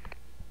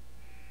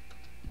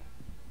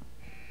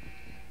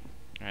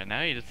 Alright,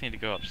 now you just need to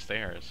go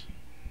upstairs.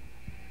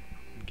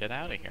 And get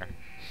out of here.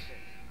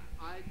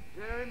 I'd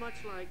very much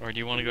like Or do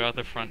you want to go out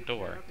the front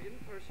door? in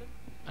person.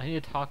 I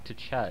need to talk to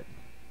Chet.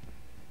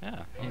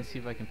 Yeah. I need to see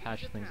if I can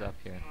patch things up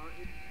here.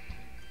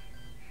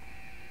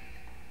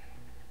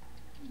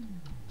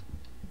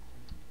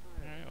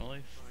 Alright, well, at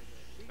least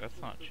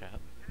that's not Chet.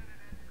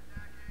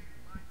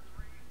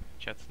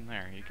 Chet's in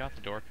there. You got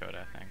the door code,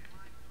 I think.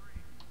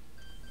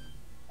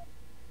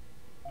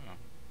 Oh,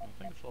 I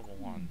think it's level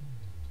 1.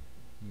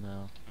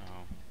 No. Oh.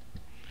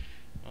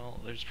 Well,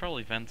 there's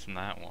probably vents in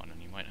that one,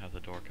 and you might have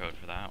the door code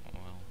for that one.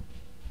 Well,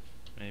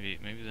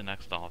 maybe the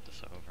next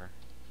office over.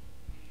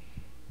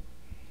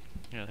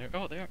 Yeah, there.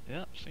 Oh, there.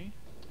 Yeah, see?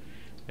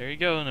 There you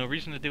go. No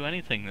reason to do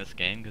anything in this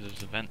game, because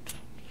there's a vent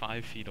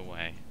 5 feet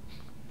away.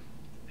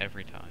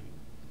 Every time.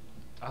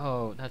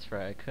 Oh, that's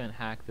right. I couldn't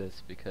hack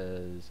this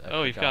because I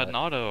Oh, you've got an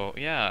auto.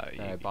 Yeah.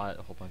 that I bought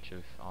a whole bunch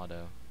of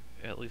auto.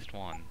 At least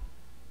one.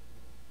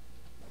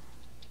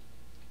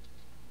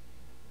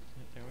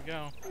 There we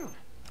go.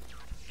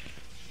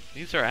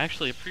 These are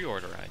actually a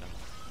pre-order item.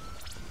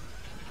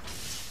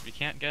 You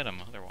can't get them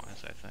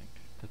otherwise, I think.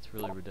 That's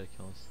really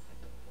ridiculous.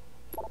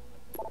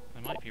 I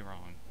might be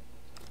wrong.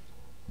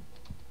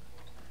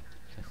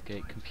 Let's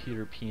get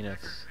computer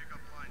penis.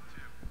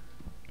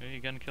 Are you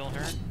gonna kill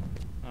her?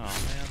 Oh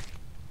man.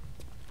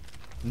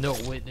 No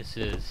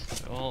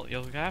witnesses. Well,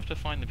 you'll have to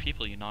find the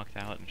people you knocked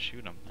out and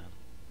shoot them then.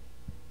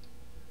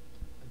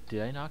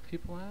 Did I knock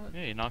people out?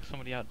 Yeah, you knocked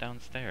somebody out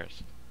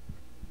downstairs.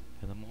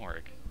 In the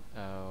morgue.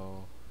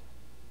 Oh.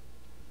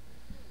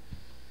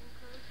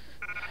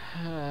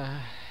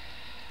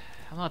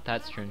 I'm not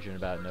that stringent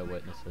about no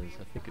witnesses.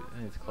 I think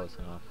it's close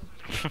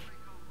enough.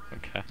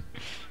 Okay.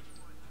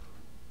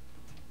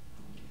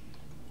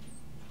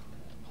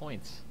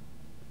 Points.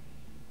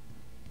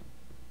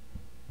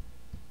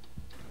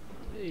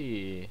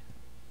 Hey.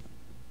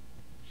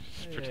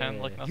 Just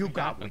pretend like nothing You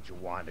got happened. what you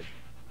wanted.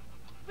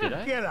 Did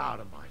I? Get out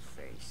of my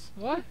face.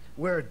 What?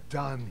 We're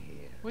done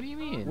here. What do you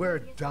mean? We're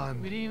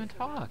done. We didn't even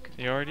talk.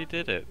 You already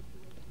did it.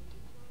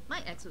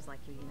 My ex was like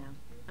you know.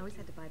 I always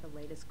had to buy the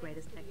latest,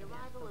 greatest tech.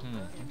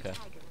 Okay.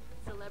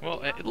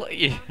 Well,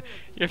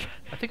 you're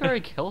I think I already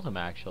killed him,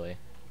 actually.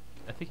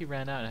 I think he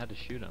ran out and I had to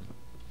shoot him.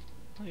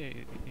 well,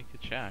 you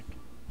could check.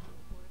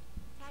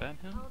 Is that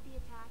him?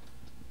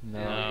 No,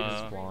 No.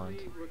 he's blonde.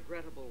 Extremely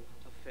regrettable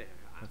affair.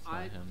 That's not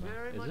I'd him, though.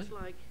 very Is much it?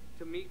 like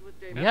to meet with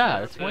David. Yeah,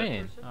 That's it's it.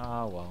 Wayne.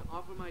 Oh, well.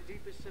 Offer my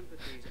deepest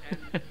sympathies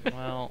and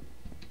Well,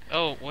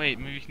 oh wait,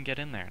 maybe you can get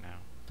in there now.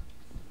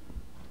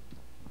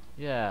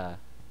 Yeah.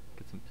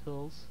 Get some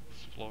pills.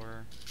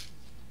 Explore.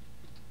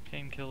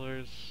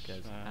 Painkillers. Get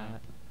his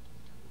hat.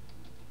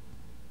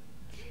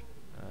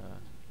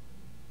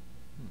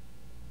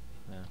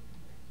 Yeah.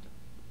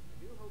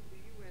 do hope the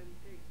UN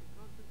takes a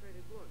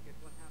concentrated look at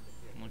what happened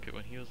here. Look at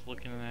what he was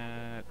looking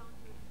at.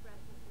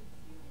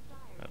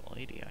 That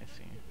lady, I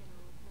see.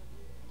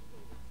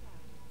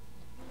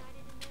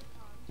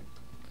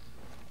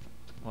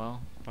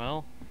 Well,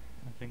 Well,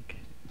 I think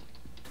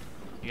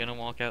you gonna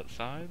walk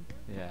outside.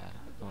 yeah.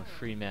 I'm a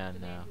free man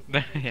now.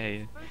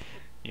 Yeah,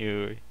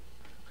 you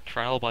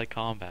trial by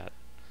combat.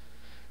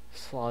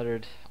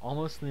 Slaughtered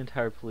almost the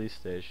entire police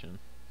station.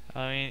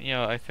 I mean, you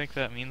know, I think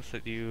that means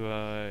that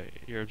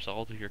you're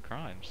absolved of your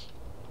crimes.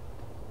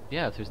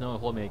 Yeah, if there's no one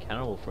holding me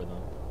accountable for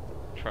them.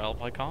 Trial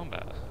by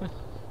combat.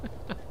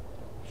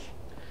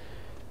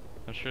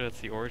 I'm sure that's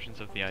the origins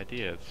of the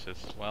idea. It's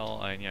just,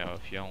 well, you know,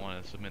 if you don't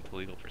want to submit to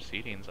legal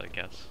proceedings, I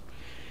guess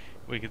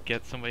we could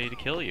get somebody to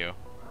kill you.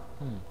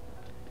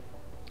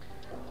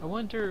 I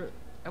wonder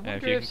And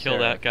if you can kill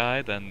that Seraph-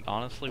 guy, then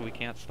honestly, we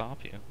can't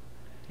stop you. Do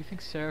you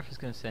think Seraph is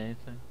gonna say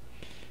anything?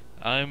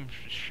 I'm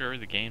sure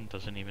the game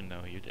doesn't even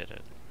know you did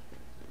it.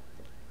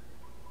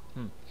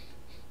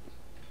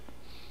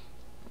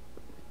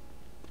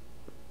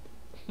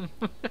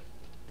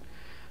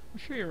 I'm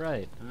sure you're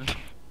right.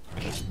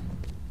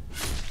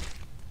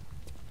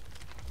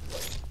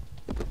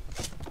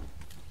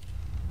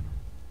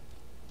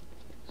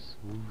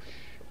 Swoosh.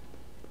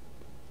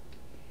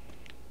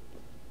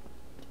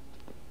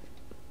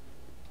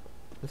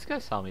 This guy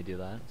saw me do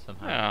that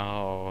somehow.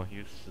 Oh,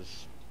 he's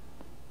just...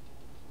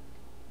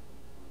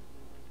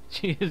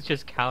 She is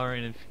just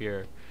cowering in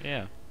fear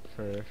Yeah.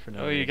 for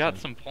no Oh, you got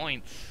reason. some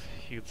points.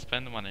 You could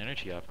spend them on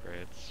energy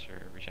upgrades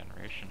or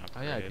regeneration upgrades.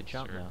 Oh yeah, I could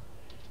jump or, now.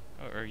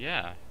 Or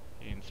yeah,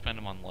 you can spend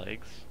them on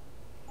legs.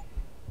 I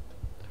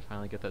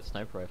finally get that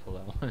sniper rifle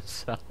that I want to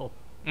sell.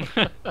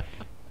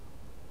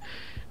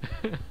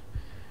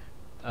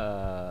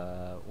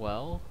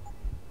 Well.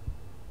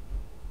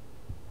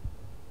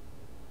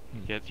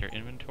 You get your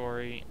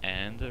inventory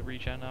and a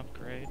regen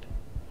upgrade.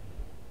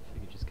 If you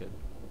could just get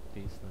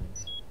these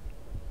things.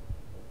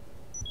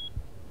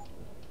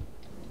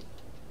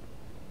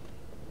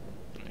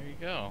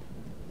 go.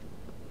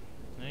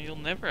 Now you'll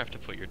never have to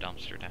put your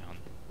dumpster down.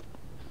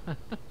 Do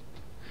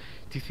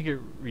you think it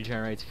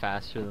regenerates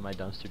faster than my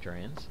dumpster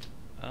drains?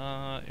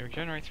 It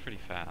regenerates pretty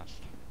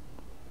fast.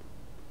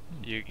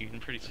 You can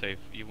pretty safe.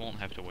 You won't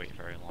have to wait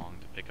very long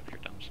to pick up your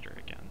dumpster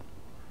again.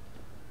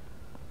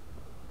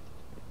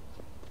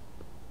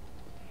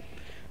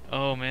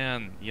 Oh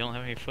man, you don't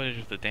have any footage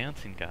of the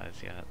dancing guys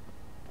yet.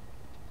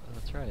 Oh,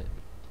 that's right.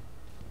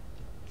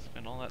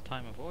 Spend all that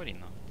time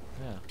avoiding them.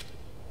 Yeah.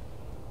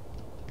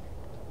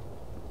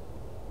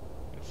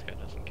 This guy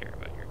doesn't care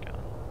about your gun.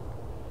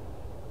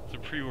 It's a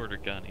pre-order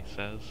gun, he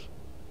says.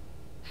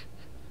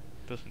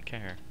 Doesn't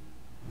care.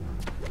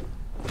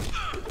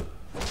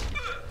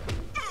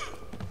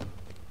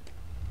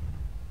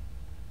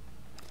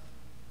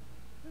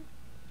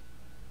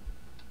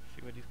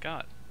 See what he's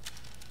got.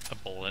 A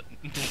bullet.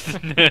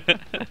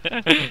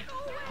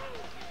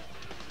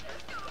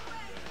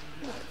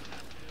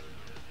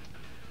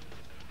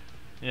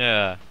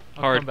 Yeah,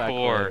 I'll come back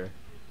hardcore. later.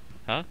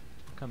 Huh?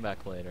 I'll come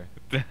back later.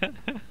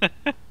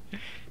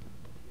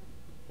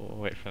 We'll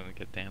wait for them to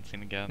get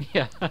dancing again.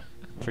 Yeah.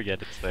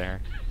 Forget it's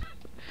there.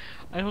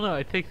 I don't know,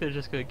 I think they're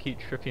just gonna keep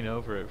tripping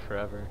over it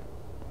forever.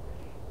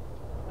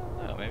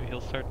 I don't know, maybe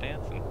he'll start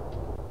dancing.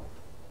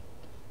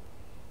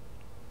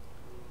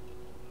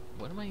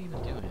 What am I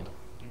even doing?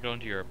 I'm going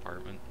to your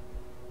apartment.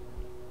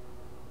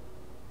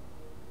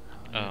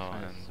 I need to Oh,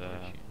 find a and storage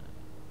unit.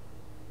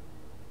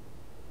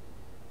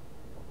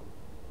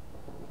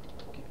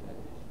 Okay.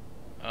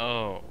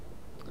 oh.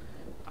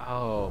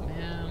 Oh,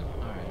 man.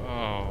 Alright.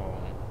 Oh.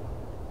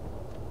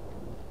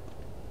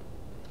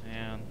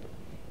 Man.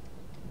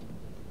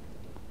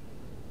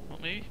 Well,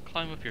 maybe you can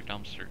climb up your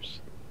dumpsters.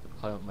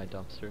 Climb up my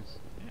dumpsters.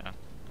 Yeah.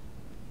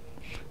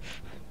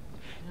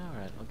 Yeah,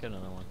 alright, I'll get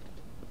another one.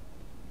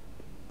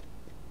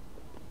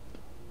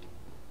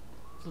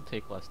 This will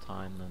take less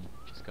time than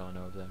just going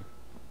over there.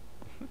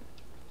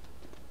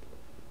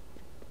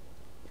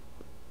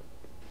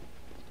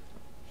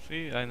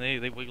 See, and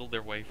they wiggled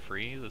their way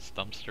free. This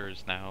dumpster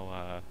is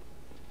now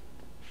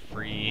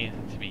free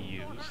to be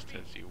used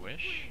as you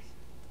wish.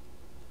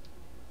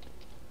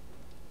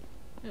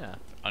 Yeah.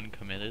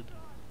 Uncommitted.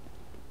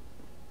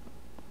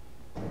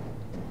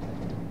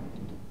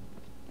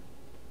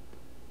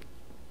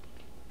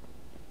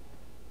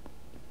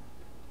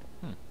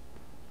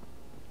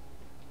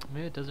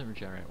 Maybe it doesn't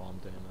regenerate while I'm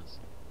doing this.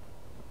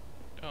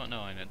 Oh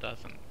no, and it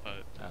doesn't,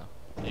 but Oh.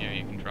 you know,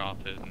 you can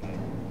drop it and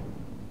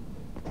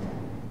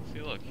see,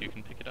 look, you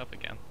can pick it up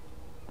again.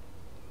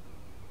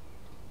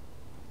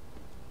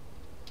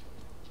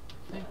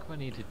 I think what I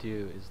need to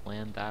do is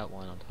land that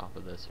one on top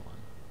of this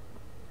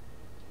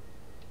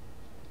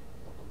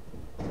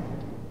one.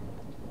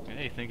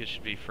 Yeah, you think it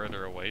should be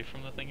further away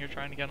from the thing you're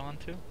trying to get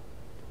onto?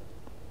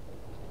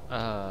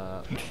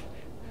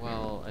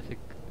 Well, I think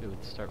it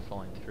would start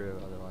falling through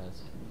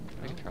otherwise.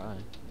 I can try.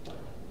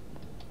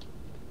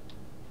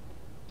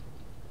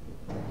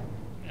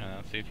 Yeah,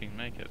 let's see if you can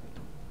make it.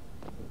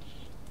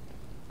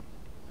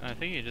 I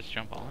think you just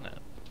jump on it.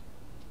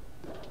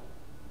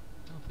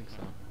 I don't think so.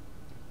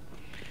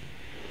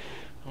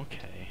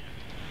 Okay.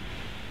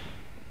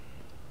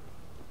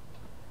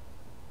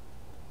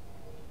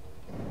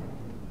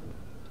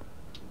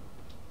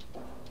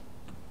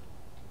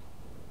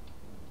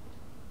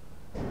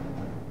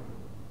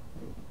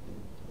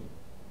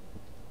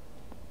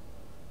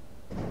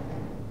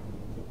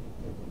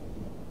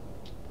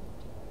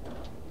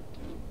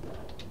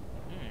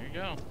 There you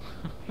go.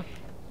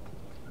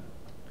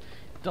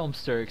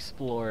 Dumpster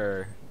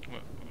Explorer.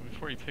 Well,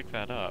 before you pick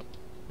that up,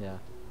 Yeah.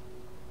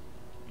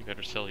 you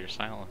better sell your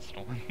silenced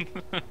one.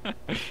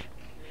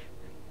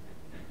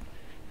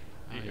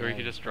 Oh, Or yeah, you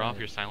could just drop right.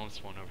 your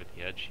silenced one over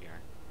the edge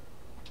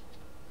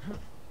here.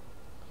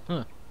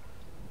 Huh.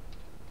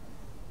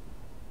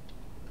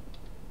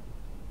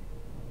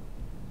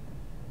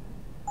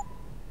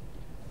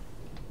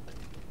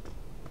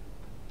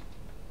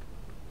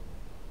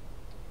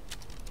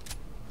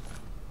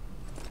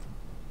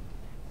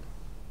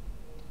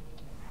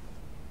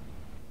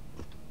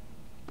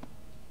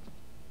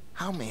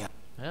 How may I?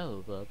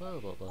 Oh, blah, blah,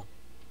 blah, blah.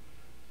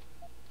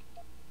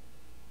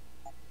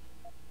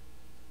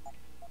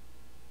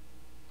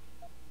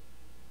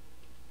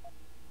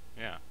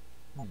 Yeah.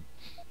 Hmm.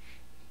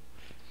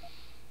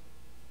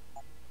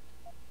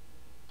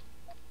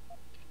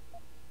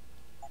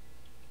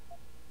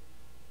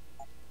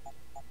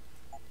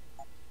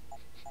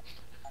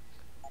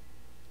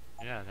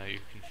 Yeah, now you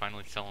can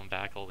finally sell them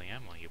back all the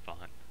ammo you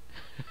bought.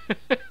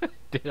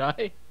 Did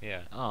I?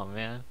 Yeah. Oh,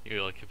 man.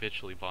 You like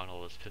habitually bought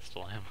all this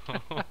pistol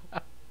ammo.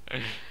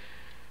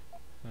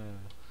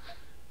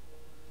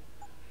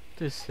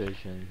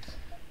 Decisions.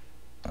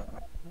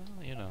 Well,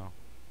 you know.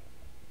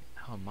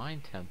 Oh, a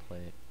mine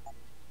template.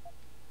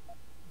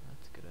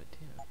 That's a good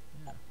idea.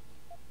 Yeah.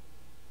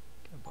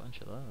 Get a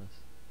bunch of those.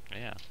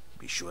 Yeah.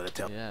 Be sure to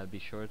tell. Yeah, be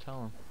sure to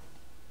tell them.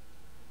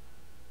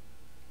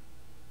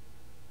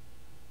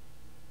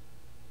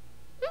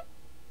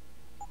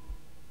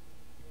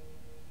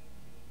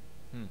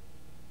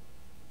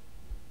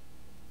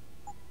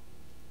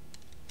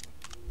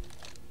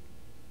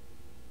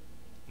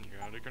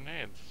 Out of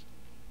grenades.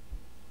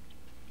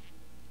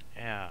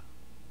 Yeah.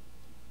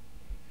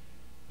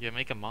 Yeah,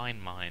 make a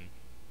mine.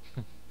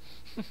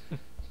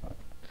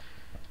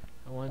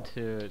 I want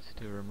to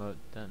do a remote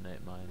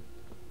detonate mine.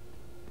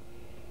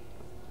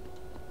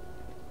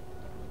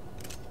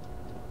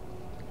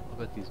 I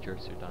bet these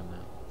jerks are done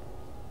now.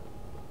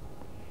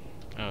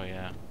 Oh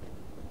yeah.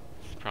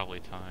 It's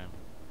probably time.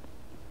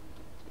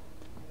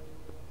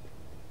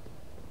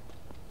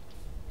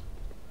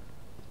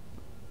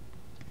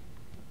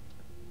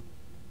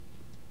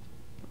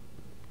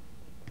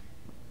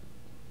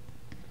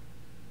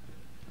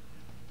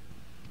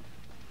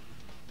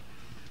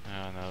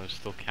 Oh no, they're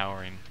still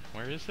cowering.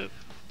 Where is it?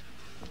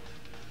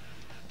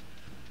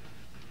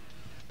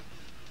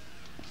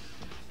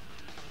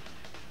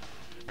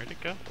 Where'd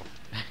it go?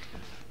 That's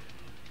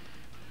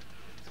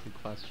a good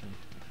question.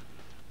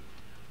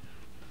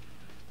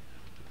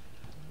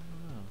 I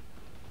don't know.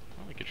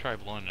 Well, we could try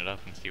blowing it up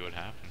and see what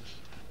happens.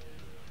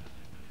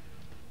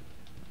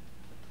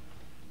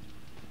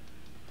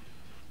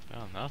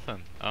 Oh,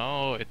 nothing.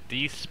 Oh, it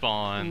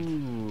despawned.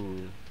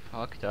 Ooh,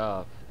 fucked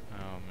up.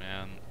 Oh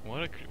man,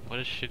 what a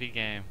shitty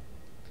game.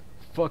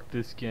 Fuck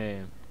this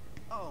game.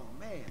 Oh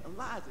man,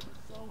 Eliza is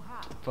so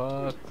hot.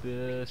 Fuck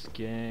this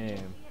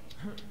game.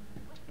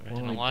 And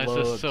Only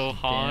Eliza's so globes,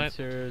 hot.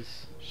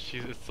 dancers.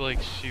 She's like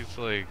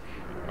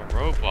a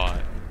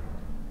robot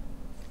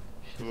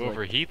She's who like,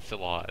 overheats a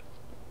lot.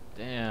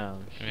 damn.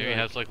 And she maybe like-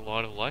 has like a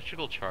lot of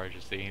electrical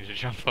charges that you need to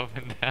jump up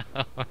and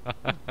down.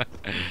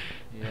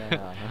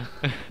 Yeah.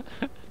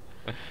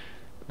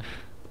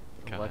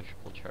 God.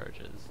 Electrical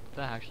charges. Did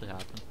that actually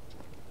happen?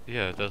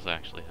 Yeah, it does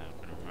actually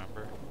happen,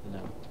 remember?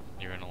 No.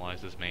 You're in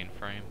Eliza's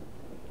mainframe.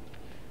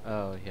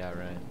 Oh, yeah,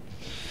 right.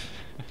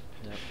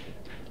 Yep.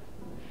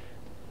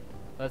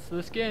 That's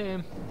this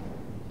game.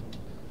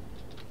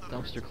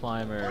 Dumpster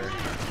climber.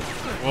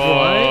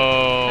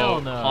 Whoa!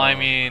 Hell no.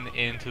 Climbing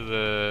into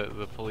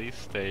the police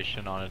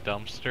station on a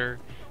dumpster?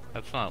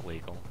 That's not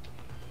legal.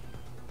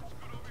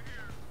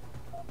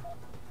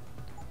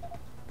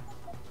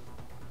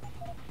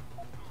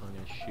 I'm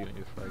gonna shoot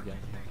you before I get here.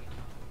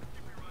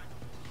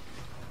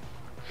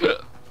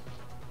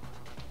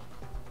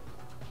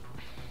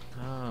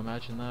 Oh,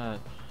 imagine that.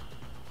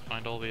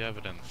 Find all the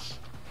evidence.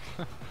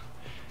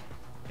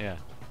 Yeah.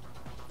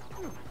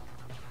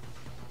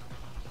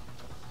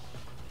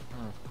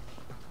 Huh.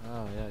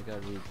 Oh yeah, I gotta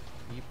read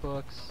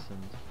ebooks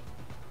and.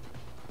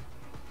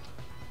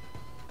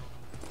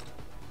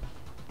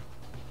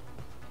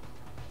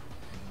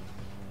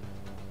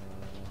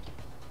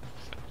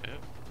 Is that it?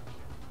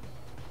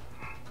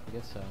 I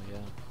guess so, yeah.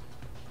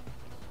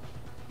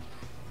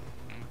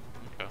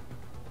 Okay.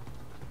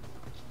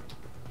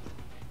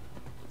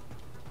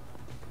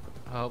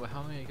 Oh, but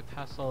how am I gonna get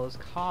past all those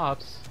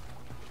cops?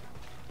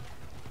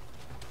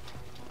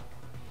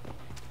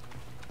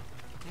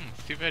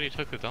 It's too bad you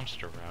took the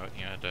dumpster route.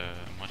 You had a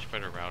much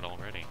better route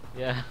already.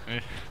 Yeah.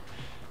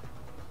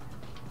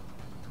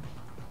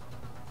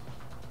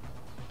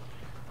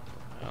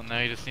 Well, now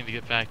you just need to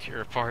get back to your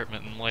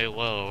apartment and lay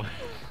low.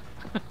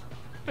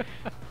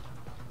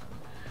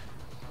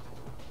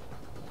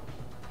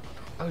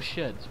 Oh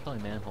shit, there's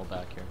probably a manhole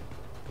back here.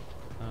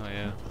 Oh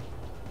yeah.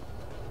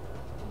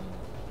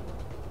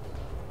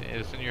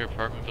 Isn't your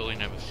apartment building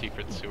have a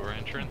secret sewer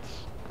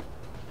entrance?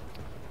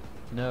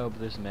 No, but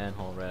there's a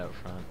manhole right out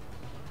front.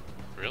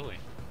 Really?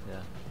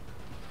 Yeah.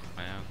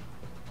 Man.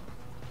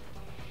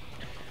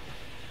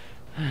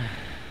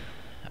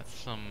 That's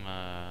some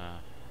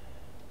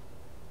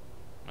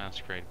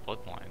Masquerade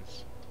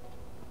Bloodlines.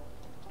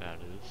 That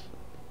is.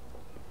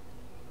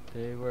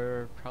 They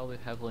were probably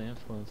heavily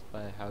influenced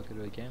by how good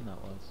of a game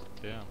that was.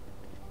 Yeah.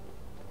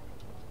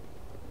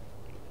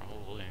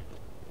 Probably.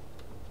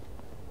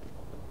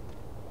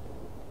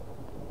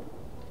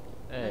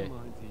 Hey. I'm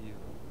on to you.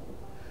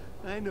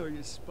 I know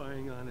you're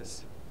spying on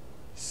us,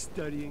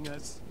 studying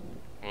us.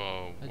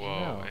 Whoa, How'd you whoa.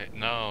 know?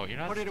 No, you're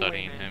not Put it away,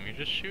 studying man. him, you're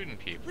just shooting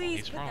people.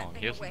 Please He's put that wrong.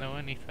 thing He doesn't away. know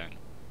anything.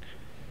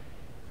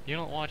 You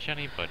don't watch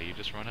anybody, you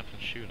just run up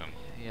and shoot him.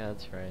 Yeah,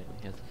 that's right.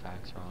 He has the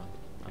facts wrong.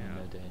 I'm in Yeah.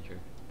 no danger.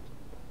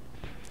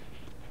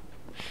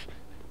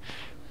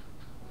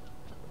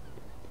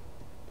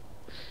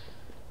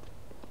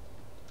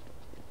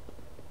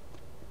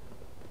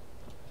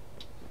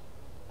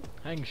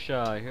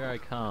 Hangshaw, here I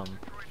come.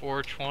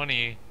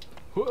 420.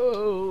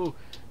 Whoa!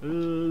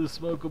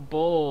 Smoke a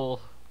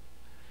bowl.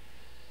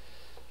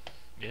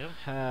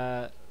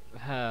 Yep.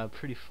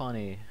 Pretty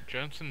funny.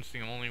 Jensen's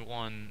the only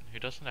one who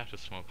doesn't have to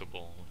smoke a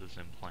bowl with his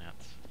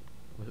implants.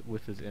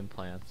 With his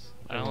implants.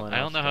 I don't Everyone know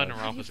else how does.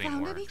 Have you neurophosine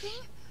found works. anything?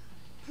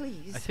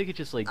 Please. I think it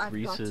just like I've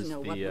got to greases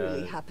know the what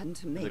really happened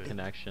to me. the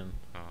connection.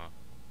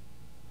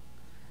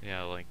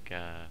 Yeah, like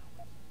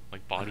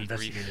I've body grease,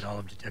 investigated all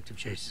of Detective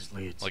Chase's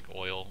leads. like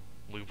oil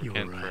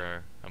lubricant right.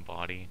 for a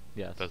body.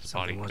 Yes. Does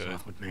body Something was good.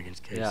 off with Megan's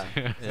case. Yeah.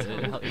 it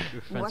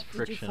prevents What did you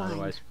friction. find?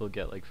 Otherwise, people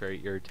get like very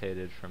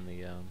irritated from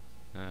the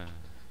let's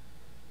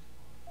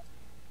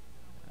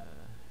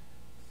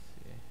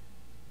see.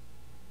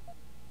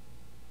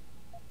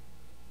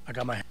 I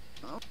got my...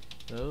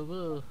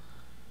 Oh,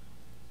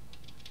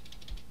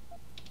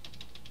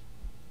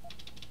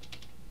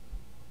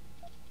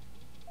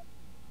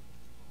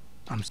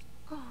 Oh,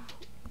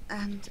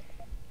 and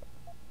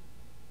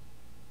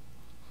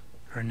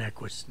Her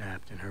neck was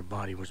snapped and her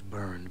body was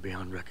burned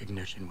beyond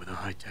recognition with a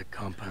high-tech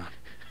compound.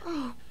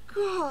 oh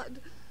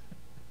God.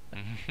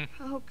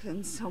 How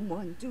can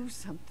someone do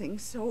something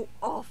so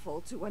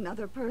awful to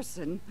another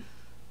person?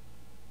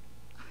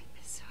 I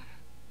miss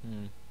her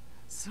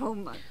so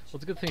much. Well,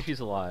 it's a good thing she's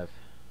alive.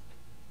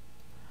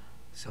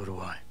 So do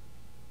I.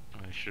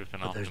 I should have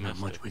been But there's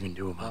optimistic. not much we can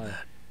do about Why?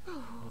 that.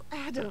 Oh,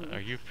 Adam. Are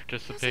you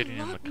There's a participating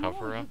in the lot more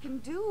cover-up? you can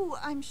do,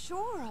 I'm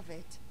sure of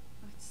it.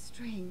 It's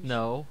strange.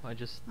 No, I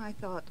just I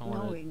thought don't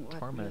wanna knowing what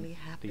torment really the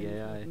happened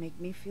AI. would make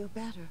me feel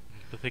better.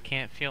 But they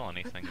can't feel But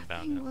anything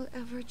about nothing it. will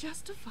ever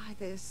justify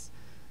this.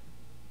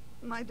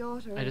 My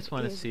daughter I just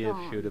want to is see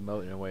gone, if she would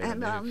emote in a way that and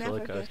made I'll me feel never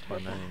like I was get her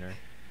tormenting her.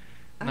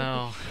 back.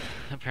 No,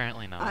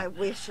 apparently not. I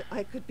wish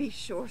I could be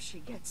sure she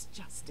gets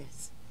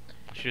justice.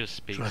 She just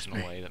speaks Trust in a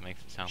me, way that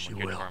makes it sound she like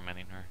you're will.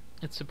 tormenting her.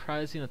 It's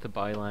surprising that the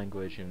body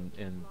language in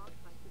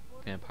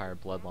Vampire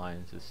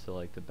Bloodlines is still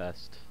like the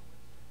best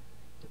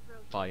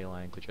body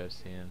language I've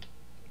seen.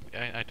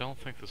 I don't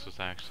think this was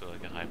actually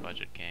like a high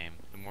budget game.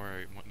 The more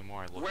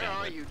I look Where at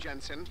are it. you,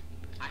 Jensen?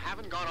 I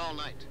haven't gone all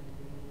night.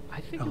 I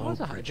think Hello, it was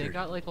a they Pritchard.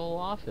 got like a whole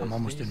office. I'm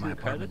almost Didn't in you my see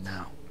the apartment credits?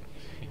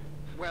 now.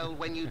 Well,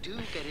 when you do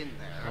get in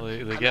there, Well, they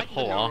I'd get like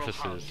whole the neural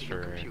offices hub to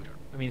your for- computer.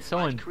 I mean,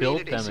 someone I've built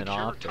created a them in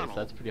secure office. tunnel,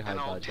 That's pretty high and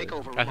I'll budget. take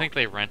over I think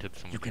they remotely. rented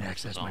some. You can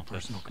access my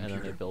personal And then they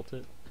computer. built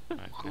it.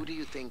 Who do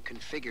you think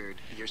configured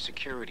your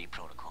security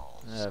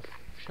protocols?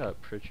 Shut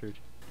up, Pritchard.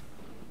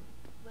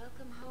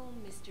 Welcome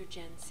home, Mr.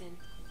 Jensen.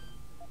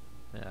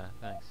 Yeah,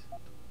 thanks.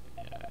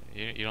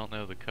 Yeah, you don't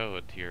know the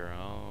code to your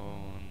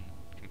own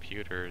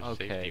computer's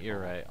Okay, safety you're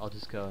vault. right. I'll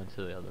just go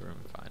into the other room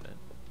and find it.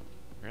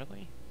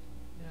 Really?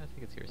 Yeah, I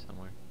think it's here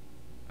somewhere.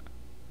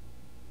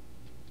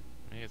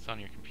 Maybe it's on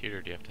your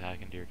computer. Do you have to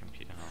hack into your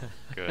computer? Oh,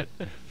 good.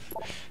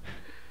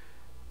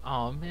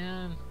 Oh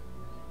man.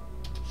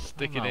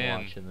 Stick I'm it not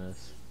in. watching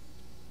this.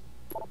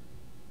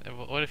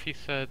 What if he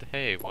said,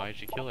 "Hey, why'd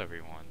you kill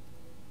everyone?"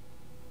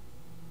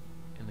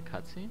 In the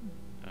cutscene?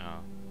 Oh,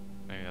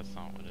 maybe that's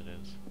not what it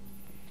is.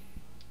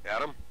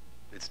 Adam,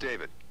 it's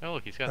David. Oh,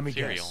 look, he's got Let me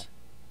cereal. guess.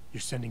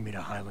 You're sending me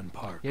to Highland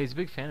Park. Yeah, he's a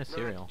big fan of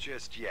cereal. Not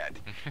just yet.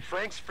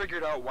 Frank's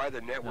figured out why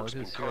the network's look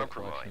been at his cereal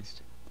collection.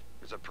 compromised.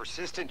 There's a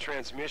persistent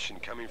transmission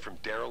coming from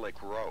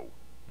Derelict Row.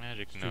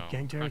 Magic, Street no.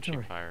 gang Crunchy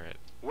territory. pirate.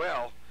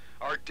 Well,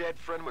 our dead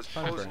friend was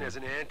Fun posing brand. as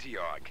an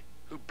Antiog.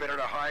 Who better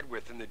to hide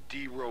with than the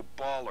D-Row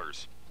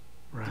Ballers?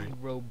 Right.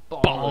 Zero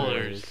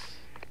Ballers.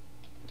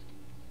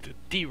 The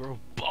D-Row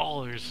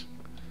Ballers.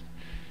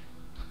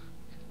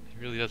 He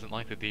really doesn't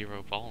like the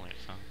D-Row Ballers,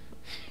 huh?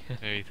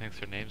 Maybe he thinks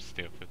their name's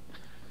stupid.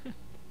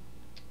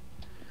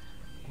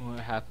 What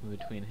happened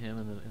between him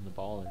and the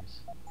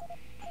ballers?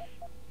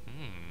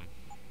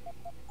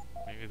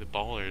 Maybe the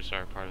Ballers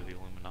are part of the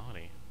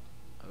Illuminati.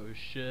 Oh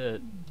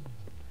shit.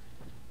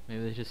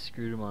 Maybe they just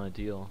screwed him on a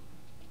deal.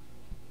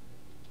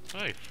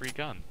 Hey, free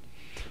gun.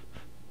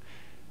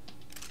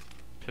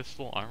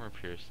 Pistol armor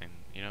piercing.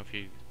 You know, if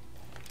you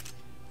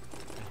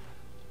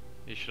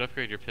should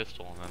upgrade your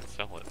pistol and then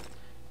sell it.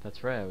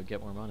 That's right, I would get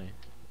more money.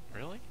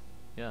 Really?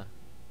 Yeah.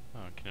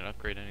 Oh, can it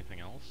upgrade anything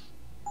else?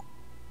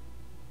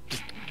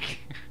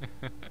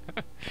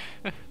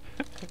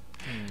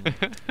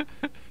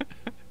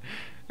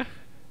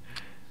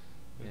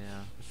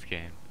 Yeah. This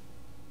game.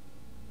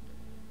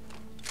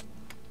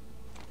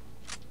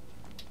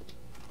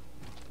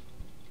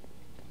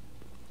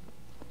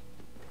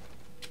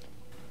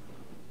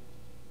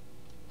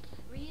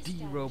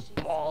 D-Row Reestablishing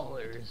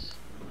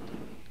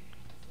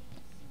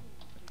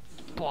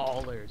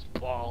ballers.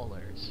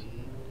 Ballers.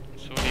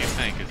 So what do you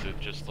think? Is it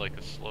just like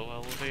a slow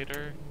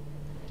elevator?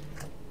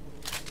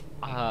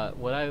 I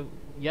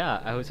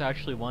was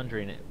actually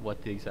wondering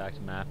what the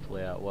exact map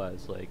layout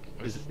was. Like,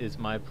 is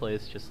my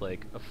place just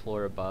like a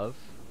floor above?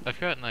 I've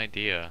got an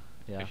idea.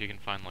 Yeah. If you can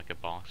find like a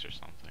box or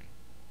something.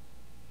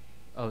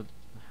 Oh,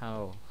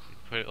 how?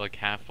 Put it like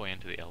halfway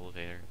into the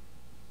elevator.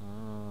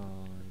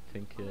 Oh, you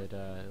think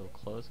it'll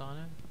close on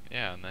it?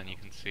 Yeah, and then you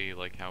can see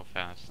like how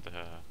fast it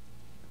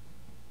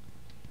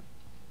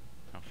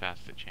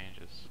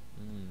changes.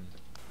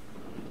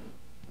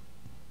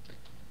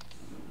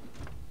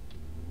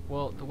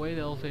 Well, the way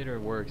the elevator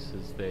works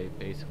is they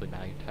basically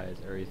magnetize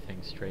everything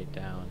straight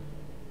down.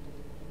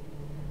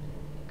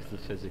 Because the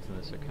physics in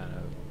this are kind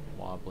of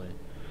wobbly.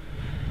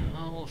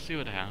 Well, we'll see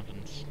what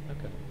happens.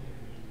 Okay.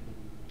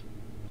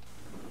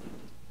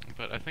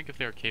 But I think if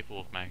they're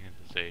capable of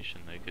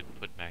magnetization, they could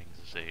put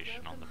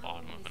magnetization on the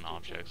bottom of an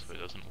object so it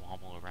doesn't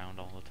wobble around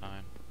all the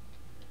time.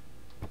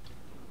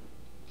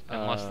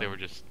 Unless they were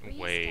just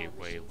way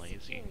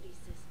lazy.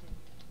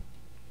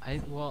 I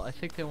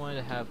think they wanted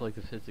to have like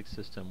the physics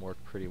system work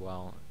pretty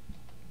well,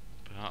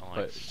 But not like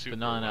but super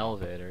not in well.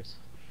 elevators.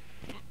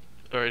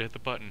 Alright, hit the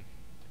button.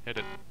 Hit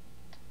it.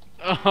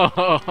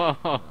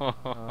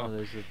 Oh,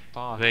 there's a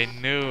box. They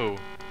knew.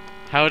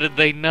 How did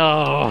they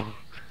know?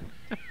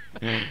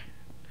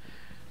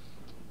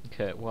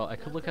 Okay, well, I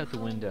could look out the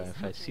window.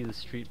 If I see the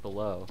street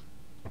below,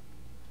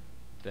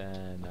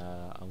 then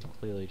I'm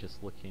clearly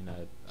just looking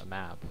at a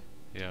map.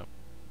 Yep.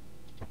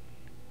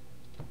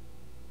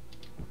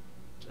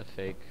 A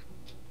fake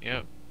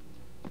Yep.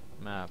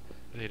 map.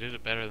 They did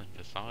it better than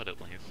Facade, at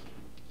least.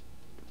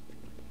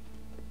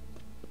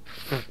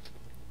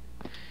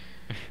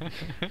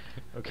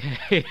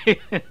 Okay.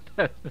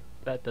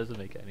 that doesn't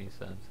make any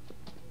sense.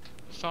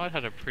 Facade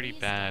had a pretty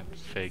bad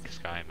fake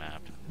sky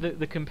map.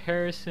 The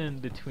comparison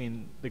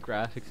between the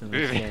graphics in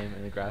this game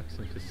and the graphics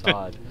in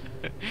Facade,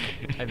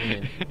 I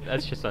mean,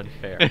 that's just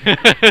unfair.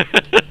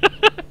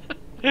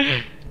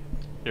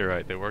 You're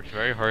right, they worked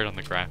very hard on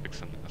the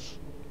graphics in this.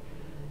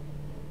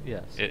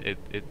 Yes.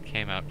 It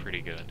came out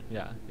pretty good.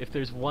 Yeah. If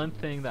there's one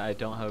thing that I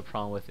don't have a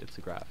problem with, it's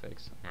the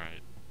graphics.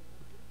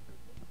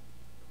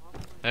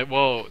 Right.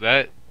 Whoa,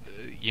 that,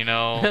 you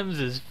know... Them's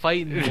is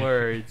fighting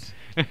words.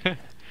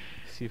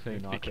 See if I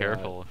can knock Be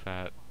careful with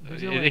that.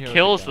 There's no way It here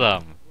kills with a gun.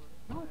 them.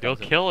 No, it You'll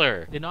doesn't. kill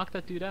her. It knocked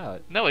that dude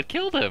out. No, it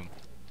killed him.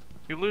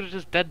 You looted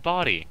his dead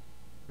body.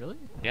 Really?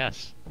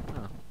 Yes.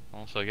 Oh.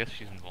 Also, I guess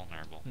she's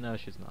invulnerable. No,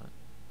 she's not.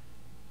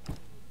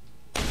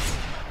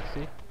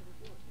 See?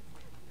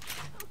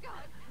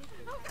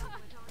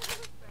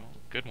 Oh,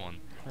 good one.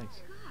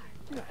 Thanks.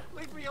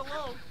 Leave me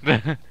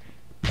alone.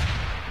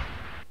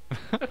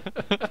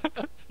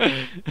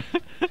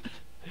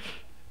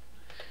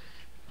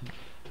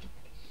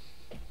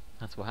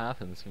 That's what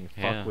happens when you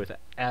Yeah. fuck with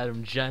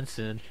Adam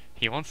Jensen.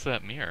 He wants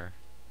that mirror.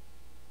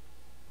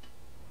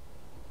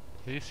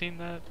 Have you seen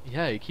that?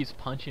 Yeah, he keeps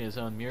punching his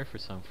own mirror for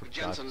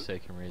Jensen,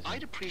 godforsaken reason.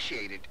 I'd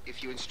appreciate it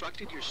if you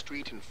instructed your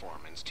street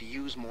informants to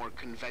use more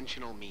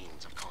conventional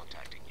means of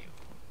contacting you.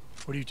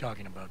 What are you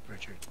talking about,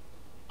 Pritchard?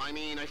 I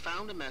mean, I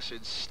found a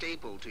message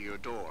stapled to your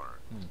door.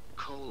 Hmm.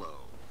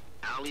 Colo,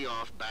 alley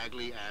off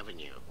Bagley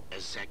Avenue,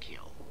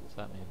 Ezekiel. What's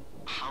that mean?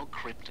 How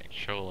cryptic.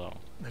 Cholo.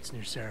 That's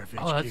near Seraph HQ.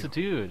 Oh, that's the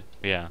dude.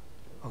 Yeah.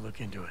 I'll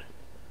look into it.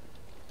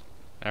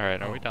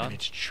 Alright, are Oh, we done? and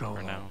it's Cholo.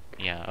 For now?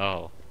 Yeah,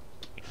 oh.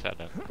 He said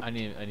it. I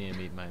need to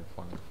meet my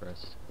informant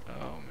first.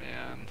 Oh,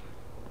 man.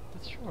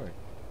 It's short.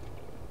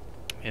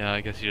 Yeah,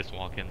 I guess you just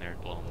walk in there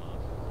and blow him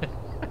up.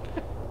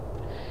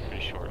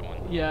 Pretty short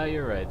one. Yeah,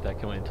 you're right. That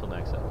can wait until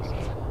next episode.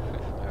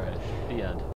 Alright, the end.